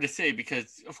 it's hard to say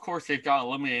because, of course, they've got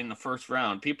eliminated in the first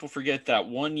round. People forget that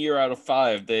 1 year out of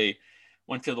 5, they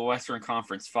went to the Western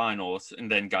Conference Finals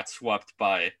and then got swept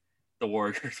by the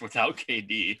Warriors without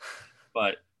KD.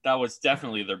 But that was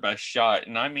definitely their best shot.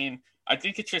 And I mean, I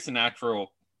think it's just a natural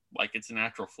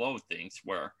flow of things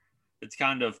where it's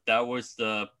kind of, that was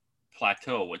the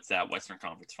plateau with that Western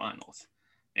Conference Finals.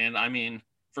 And I mean,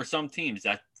 for some teams,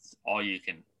 that's all you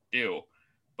can do.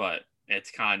 But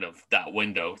it's kind of, that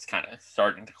window is kind of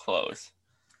starting to close.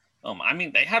 I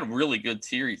mean, they had a really good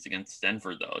series against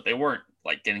Denver, though. They weren't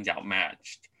like getting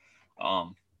outmatched.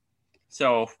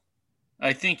 So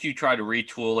I think you try to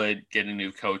retool it, get a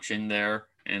new coach in there,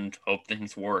 and hope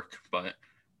things work. But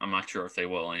I'm not sure if they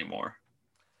will anymore.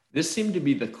 This seemed to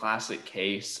be the classic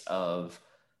case of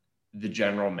the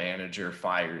general manager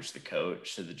fires the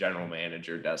coach, so the general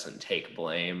manager doesn't take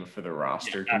blame for the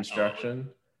roster construction.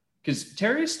 Because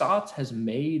Terry Stotts has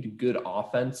made good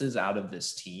offenses out of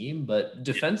this team, but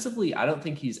defensively, I don't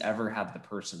think he's ever had the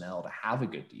personnel to have a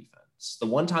good defense. The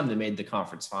one time they made the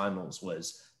conference finals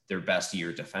was their best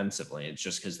year defensively. It's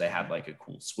just because they had like a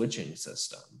cool switching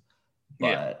system.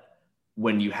 But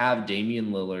when you have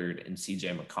Damian Lillard and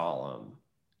CJ McCollum,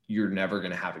 you're never going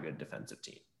to have a good defensive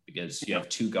team because you have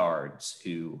 2 guards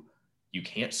who you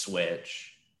can't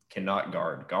switch, cannot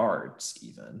guard guards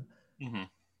even.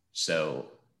 So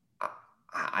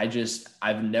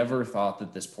I've never thought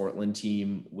that this Portland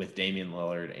team with Damian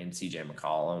Lillard and CJ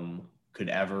McCollum could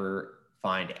ever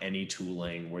find any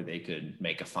tooling where they could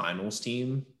make a finals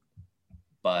team.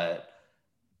 But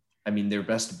I mean, their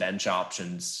best bench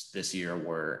options this year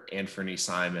were Anthony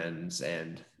Simons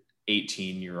and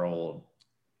 18-year-old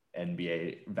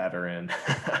NBA veteran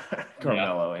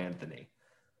Carmelo Anthony.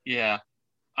 Yeah.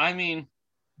 I mean,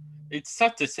 it's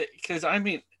tough to say because, I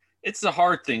mean, it's a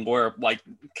hard thing where like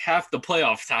half the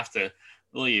playoffs have to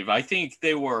leave. I think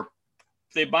they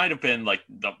might have been like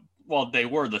they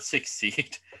were the 6th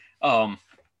seed.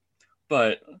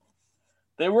 But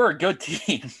they were a good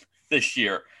team this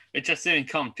year. It just didn't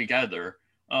come together.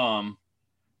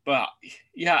 But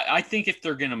yeah, I think if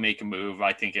they're going to make a move,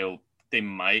 I think they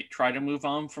might try to move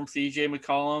on from CJ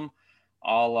McCollum.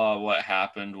 what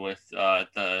happened with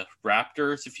the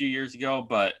Raptors a few years ago.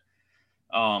 But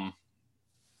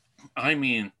I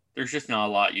mean, there's just not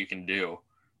a lot you can do.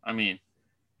 I mean,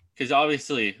 because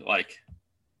obviously, like,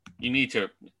 you need to,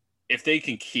 if they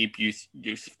can keep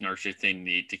Jusuf Nurkic, they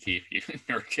need to keep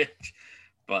Nurkic.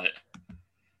 But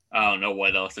I don't know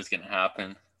what else is going to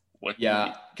happen with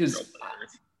Yeah, because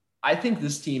I think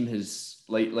this team has,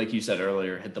 like you said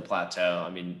earlier, hit the plateau. I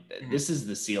mean, this is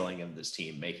the ceiling of this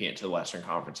team, making it to the Western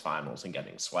Conference Finals and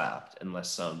getting swept, unless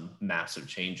some massive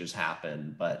changes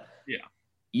happen. But yeah,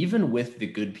 even with the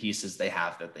good pieces they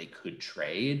have that they could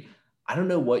trade, I don't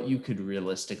know what you could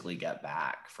realistically get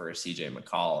back for a CJ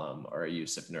McCollum or a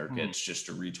Jusuf Nurkic just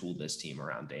to retool this team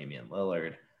around Damian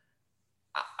Lillard.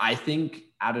 I think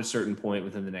at a certain point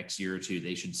within the next year or two,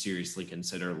 they should seriously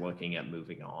consider looking at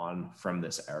moving on from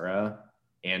this era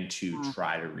and to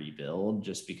try to rebuild,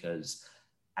 just because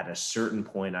at a certain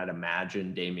point, I'd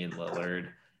imagine Damian Lillard,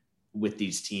 with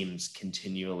these teams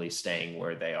continually staying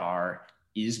where they are,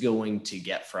 is going to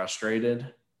get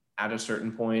frustrated at a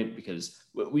certain point, because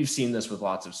we've seen this with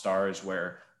lots of stars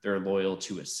where they're loyal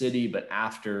to a city, but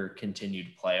after continued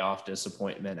playoff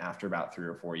disappointment, after about 3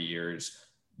 or 4 years,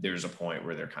 there's a point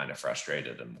where they're kind of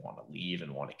frustrated and want to leave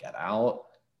and want to get out.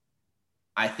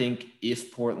 I think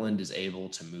if Portland is able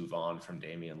to move on from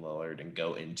Damian Lillard and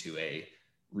go into a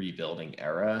rebuilding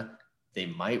era, they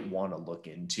might want to look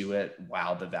into it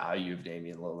while the value of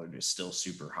Damian Lillard is still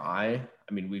super high.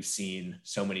 I mean, we've seen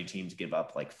so many teams give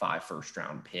up like 5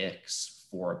 first-round picks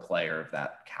for a player of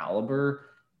that caliber.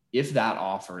 If that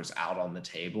offer is out on the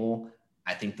table,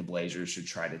 I think the Blazers should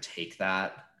try to take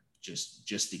that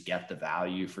just to get the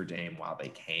value for Dame while they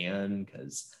can,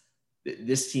 because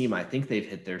this team, I think they've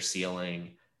hit their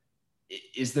ceiling.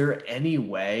 Is there any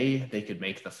way they could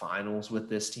make the finals with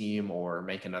this team or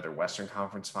make another Western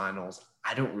Conference Finals?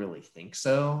 I don't really think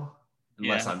so,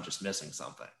 unless I'm just missing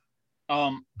something.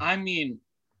 I mean,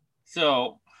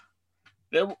 so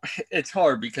it's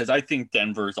hard because I think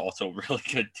Denver is also a really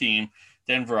good team.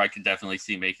 Denver, I could definitely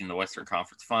see making the Western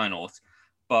Conference Finals,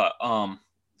 but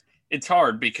it's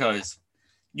hard because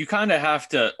you kind of have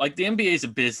to, like, the NBA is a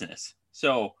business.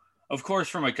 So, of course,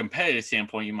 from a competitive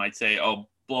standpoint, you might say, oh,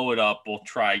 blow it up. We'll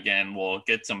try again. We'll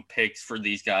get some picks for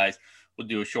these guys. We'll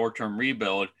do a short-term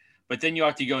rebuild. But then you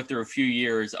have to go through a few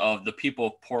years of the people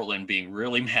of Portland being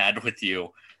really mad with you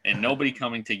and nobody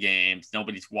coming to games.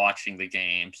 Nobody's watching the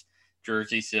games.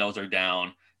 Jersey sales are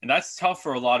down. And that's tough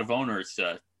for a lot of owners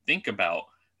to think about.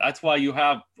 That's why you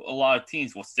have a lot of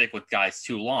teams will stick with guys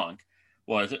too long.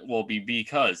 Will be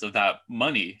because of that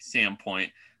money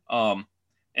standpoint. And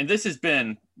this has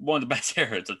been one of the best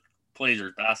eras of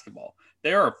Blazers basketball.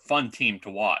 They're a fun team to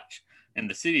watch, and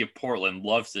the city of Portland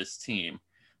loves this team.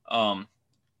 But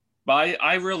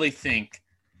I really think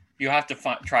you have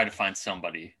to try to find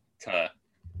somebody to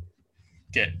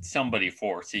get somebody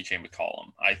for CJ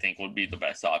McCollum. I think would be the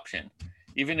best option,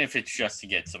 even if it's just to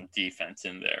get some defense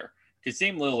in there. Because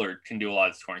Dame Lillard can do a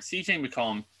lot of scoring. CJ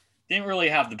McCollum didn't really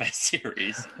have the best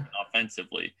series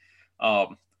offensively.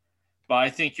 But I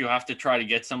think you have to try to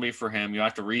get somebody for him. You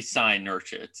have to re-sign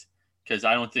Nurkic, because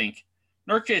I don't think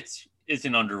Nurkic is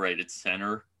an underrated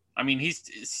center. I mean, he's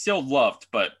still loved,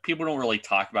 but people don't really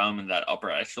talk about him in that upper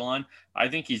echelon. I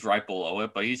think he's right below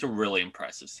it, but he's a really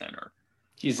impressive center.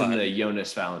 He's in the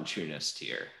Jonas Valanciunas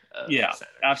tier. Yeah,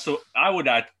 absolutely. I would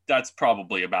add that's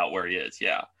probably about where he is.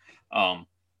 Yeah.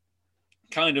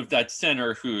 Kind of that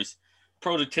center who's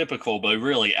prototypical, but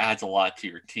really adds a lot to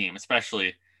your team,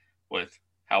 especially with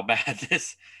how bad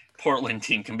this Portland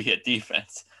team can be at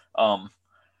defense.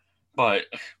 But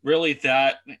really,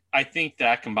 I think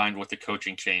that combined with the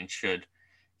coaching change should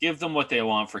give them what they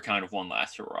want for kind of one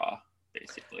last hurrah,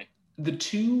 basically. The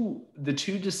two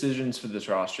decisions for this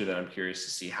roster that I'm curious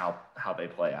to see how they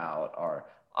play out are,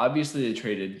 obviously they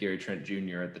traded Gary Trent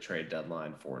Jr. at the trade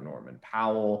deadline for Norman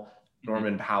Powell.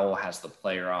 Norman Powell has the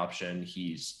player option.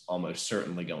 He's almost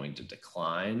certainly going to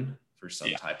decline for some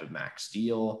type of max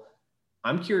deal.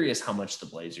 I'm curious how much the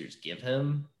Blazers give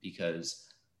him, because,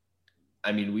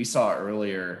 I mean, we saw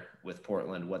earlier with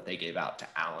Portland what they gave out to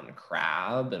Allen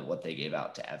Crabbe and what they gave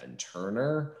out to Evan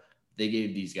Turner. They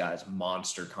gave these guys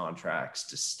monster contracts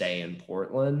to stay in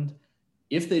Portland.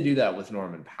 If they do that with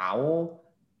Norman Powell,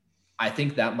 I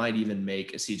think that might even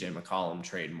make a CJ McCollum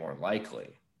trade more likely,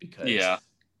 because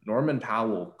Norman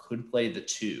Powell could play the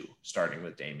 2 starting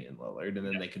with Damian Lillard, and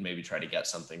then they could maybe try to get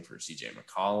something for CJ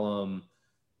McCollum.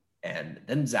 And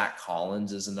then Zach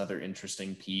Collins is another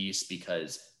interesting piece,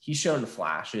 because he's shown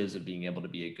flashes of being able to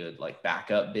be a good like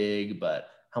backup big, but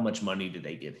how much money do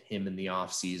they give him in the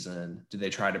offseason? Do they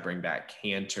try to bring back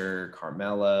Cantor,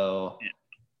 Carmelo?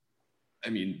 I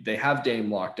mean, they have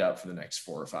Dame locked up for the next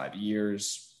 4 or 5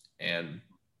 years, and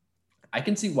I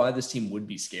can see why this team would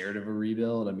be scared of a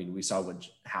rebuild. I mean, we saw what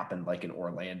happened like in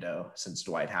Orlando since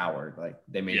Dwight Howard. Like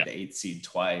they made the 8th seed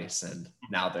twice, and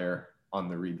now they're on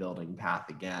the rebuilding path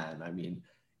again. I mean,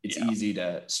 it's easy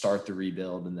to start the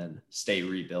rebuild and then stay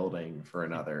rebuilding for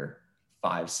another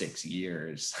 5-6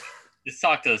 years. Just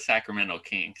talk to the Sacramento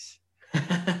Kings.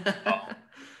 I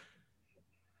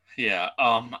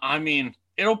mean,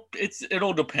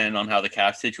 it'll depend on how the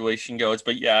cap situation goes,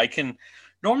 but yeah,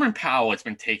 Norman Powell has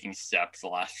been taking steps the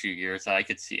last few years that I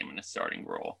could see him in a starting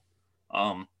role.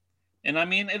 And I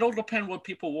mean, it'll depend what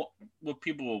people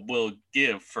will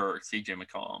give for CJ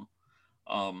McCollum.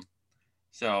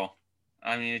 So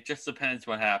I mean, it just depends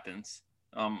what happens.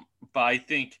 But I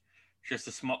think just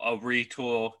a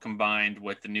retool combined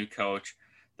with the new coach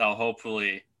that'll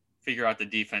hopefully figure out the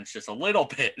defense just a little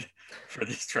bit for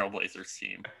this Trailblazers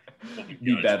team.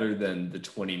 Be better than the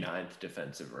 29th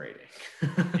defensive rating.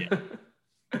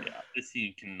 This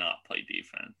team cannot play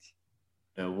defense.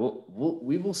 No,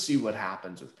 we will see what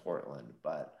happens with Portland,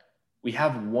 but we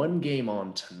have one game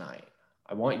on tonight.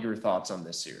 I want your thoughts on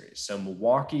this series. So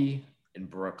Milwaukee and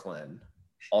Brooklyn,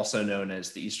 also known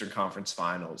as the Eastern Conference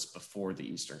Finals before the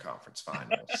Eastern Conference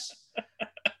Finals.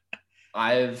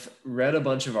 I've read a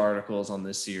bunch of articles on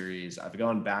this series. I've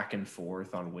gone back and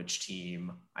forth on which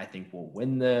team I think will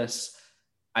win this.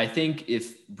 I think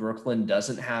if Brooklyn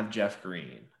doesn't have Jeff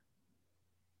Green,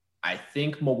 I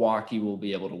think Milwaukee will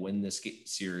be able to win this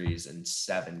series in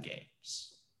 7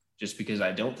 games, just because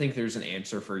I don't think there's an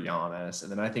answer for Giannis.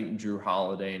 And then I think Drew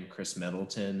Holiday and Chris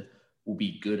Middleton will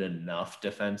be good enough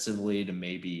defensively to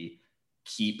maybe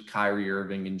keep Kyrie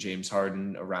Irving and James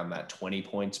Harden around that 20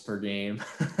 points per game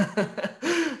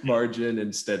margin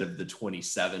instead of the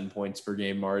 27 points per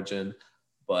game margin.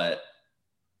 But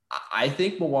I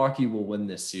think Milwaukee will win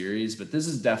this series, but this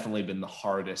has definitely been the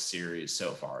hardest series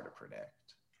so far to predict.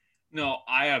 No,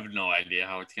 I have no idea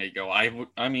how it's going to go.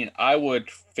 I would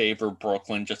favor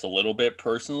Brooklyn just a little bit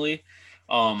personally.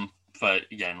 But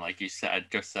again, like you said,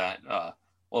 just that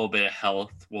little bit of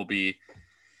health will be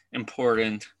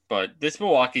important. But this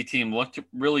Milwaukee team looked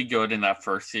really good in that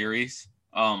first series.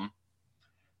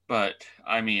 But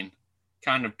I mean,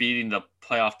 kind of beating the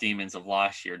playoff demons of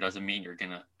last year doesn't mean you're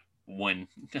going to win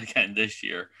again this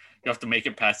year. You have to make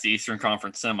it past the Eastern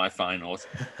Conference semifinals.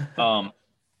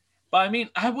 But I mean,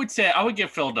 I would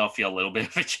give Philadelphia a little bit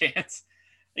of a chance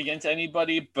against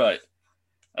anybody, but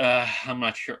I'm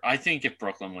not sure. I think if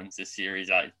Brooklyn wins this series,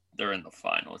 they're in the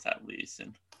finals at least,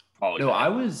 and probably. No, I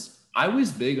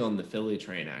was big on the Philly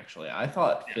train actually. I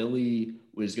thought Philly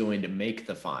was going to make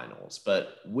the finals,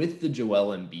 but with the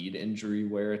Joel Embiid injury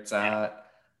where it's at,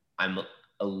 I'm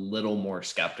a little more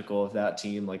skeptical of that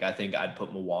team. Like I think I'd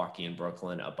put Milwaukee and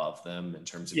Brooklyn above them in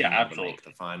terms of being able to make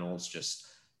the finals. Just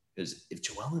because if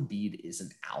Joel Embiid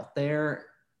isn't out there,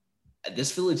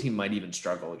 this Philly team might even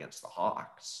struggle against the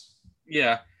Hawks.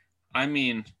 Yeah. I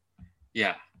mean,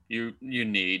 yeah, you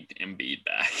need Embiid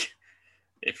back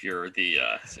if you're the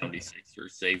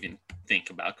 76ers. They even think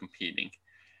about competing.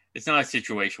 It's not a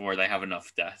situation where they have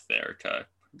enough depth there to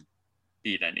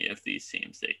beat any of these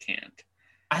teams. They can't.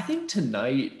 I think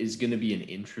tonight is going to be an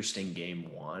interesting game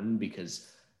 1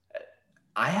 because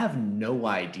I have no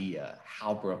idea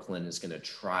how Brooklyn is going to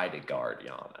try to guard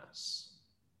Giannis.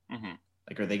 Mm-hmm.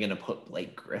 Like, are they going to put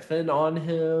Blake Griffin on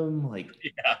him? Like,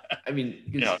 I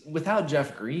mean, without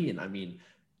Jeff Green, I mean,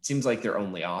 it seems like their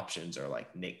only options are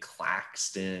like Nick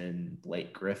Claxton,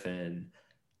 Blake Griffin,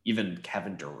 even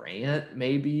Kevin Durant,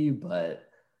 maybe, but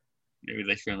maybe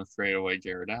they shouldn't have traded away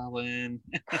Jared Allen.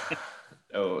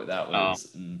 Oh, that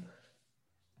was.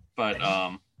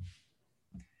 But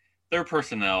their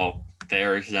personnel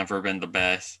there has never been the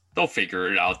best. They'll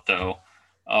figure it out, though.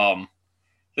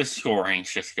 The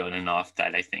scoring's just good enough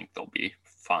that I think they'll be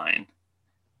fine.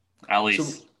 At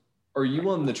least. So are you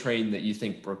on the train that you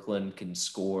think Brooklyn can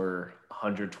score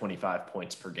 125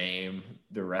 points per game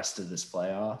the rest of this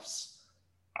playoffs?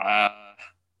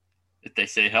 If they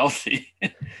stay healthy.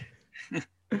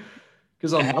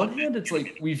 Because on one hand, it's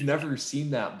like we've never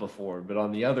seen that before. But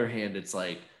on the other hand, it's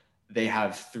like they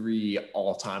have 3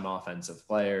 all-time offensive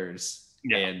players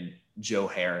and Joe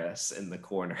Harris in the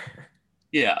corner.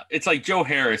 Yeah, it's like Joe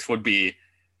Harris has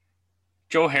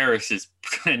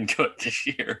been good this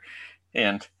year.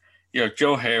 And,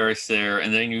 Joe Harris there.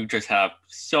 And then you just have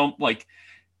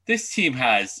this team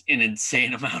has an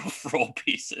insane amount of role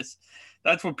pieces.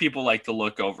 That's what people like to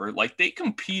look over. Like, they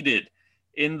competed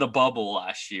in the bubble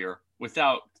last year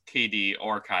without KD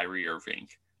or Kyrie Irving,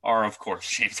 or of course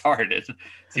James Harden.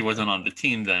 He wasn't on the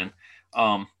team then.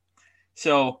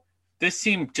 So this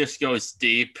team just goes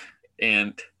deep.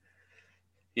 And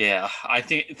yeah, I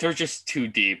think they're just too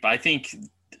deep. I think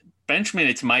bench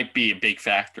minutes might be a big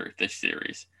factor this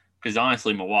series because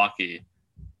honestly, Milwaukee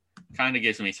kind of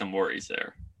gives me some worries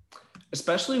there.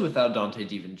 Especially without Dante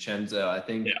DiVincenzo. I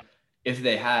think Yeah. if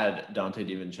they had Dante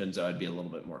DiVincenzo, I'd be a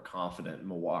little bit more confident in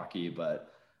Milwaukee,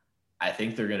 but I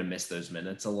think they're going to miss those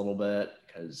minutes a little bit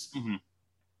because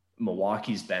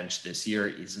Milwaukee's bench this year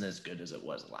isn't as good as it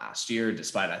was last year,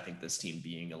 despite I think this team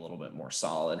being a little bit more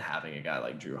solid, having a guy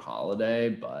like Drew Holiday.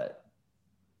 But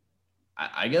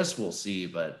I guess we'll see.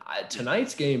 But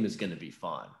tonight's game is going to be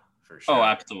fun for sure. Oh,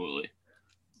 absolutely.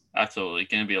 Absolutely.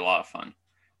 Going to be a lot of fun.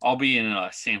 I'll be in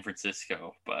San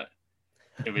Francisco, but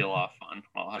it'll be a lot of fun.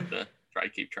 I'll have to try to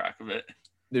keep track of it.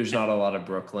 There's not a lot of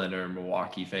Brooklyn or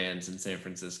Milwaukee fans in San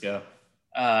Francisco.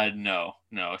 No,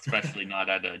 especially not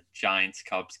at a Giants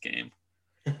Cubs game.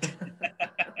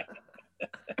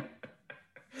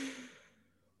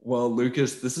 Well,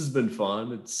 Lucas, this has been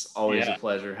fun. It's always a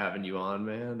pleasure having you on,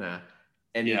 man.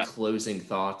 Any closing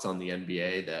thoughts on the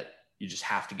NBA that you just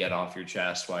have to get off your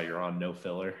chest while you're on No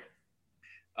Filler?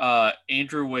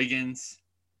 Andrew Wiggins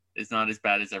is not as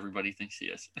bad as everybody thinks he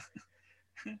is.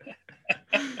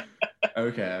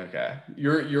 Okay.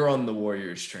 You're on the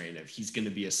Warriors train if he's going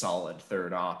to be a solid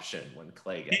third option when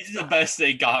Clay gets He's the best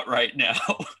they got right now.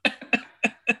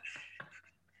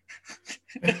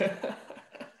 I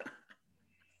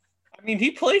mean, he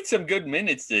played some good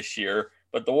minutes this year,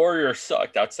 but the Warriors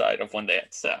sucked outside of when they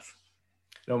had Steph.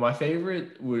 No, my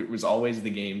favorite was always the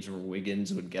games where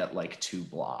Wiggins would get like 2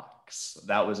 blocks.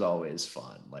 That was always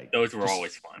fun. Like those were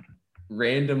always fun.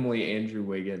 Randomly, Andrew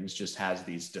Wiggins just has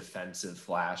these defensive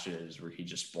flashes where he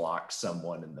just blocks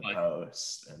someone in the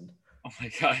post. And oh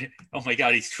my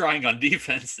god, he's trying on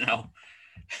defense now.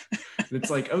 It's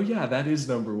like, oh yeah, that is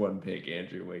number 1 pick,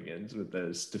 Andrew Wiggins, with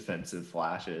those defensive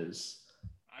flashes.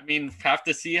 I mean, have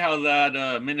to see how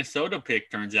that Minnesota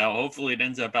pick turns out. Hopefully it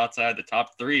ends up outside the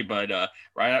top 3, but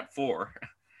right at 4.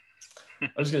 I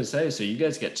was going to say, so you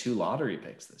guys get 2 lottery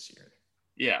picks this year.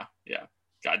 Yeah.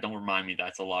 God, don't remind me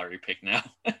that's a lottery pick now.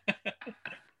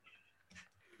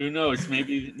 Who knows?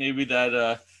 Maybe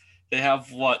that they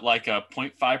have like a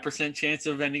 0.5% chance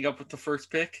of ending up with the first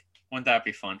pick. Wouldn't that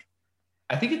be fun?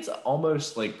 I think it's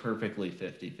almost like perfectly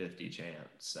 50-50 chance.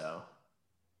 So,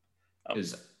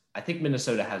 because I think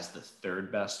Minnesota has the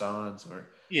 3rd best odds. Or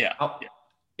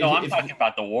No, I'm talking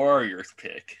about the Warriors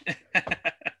pick.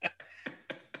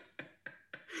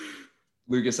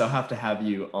 Lucas, I'll have to have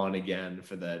you on again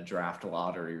for the draft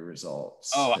lottery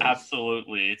results. Oh,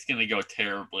 absolutely. It's going to go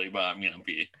terribly, but I'm going to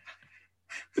be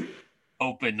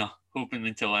hoping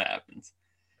until it happens.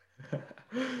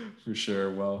 For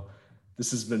sure. Well,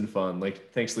 this has been fun.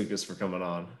 Thanks, Lucas, for coming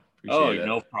on. Appreciate it.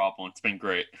 No problem. It's been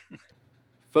great.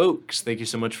 Folks, thank you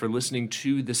so much for listening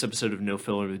to this episode of No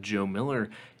Filler with Joe Miller.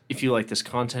 If you like this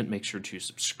content, make sure to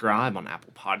subscribe on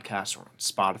Apple Podcasts or on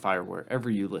Spotify or wherever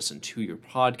you listen to your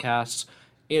podcasts.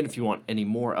 And if you want any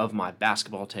more of my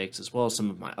basketball takes as well as some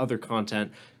of my other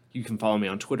content, you can follow me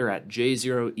on Twitter at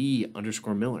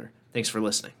J0E_Miller. Thanks for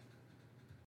listening.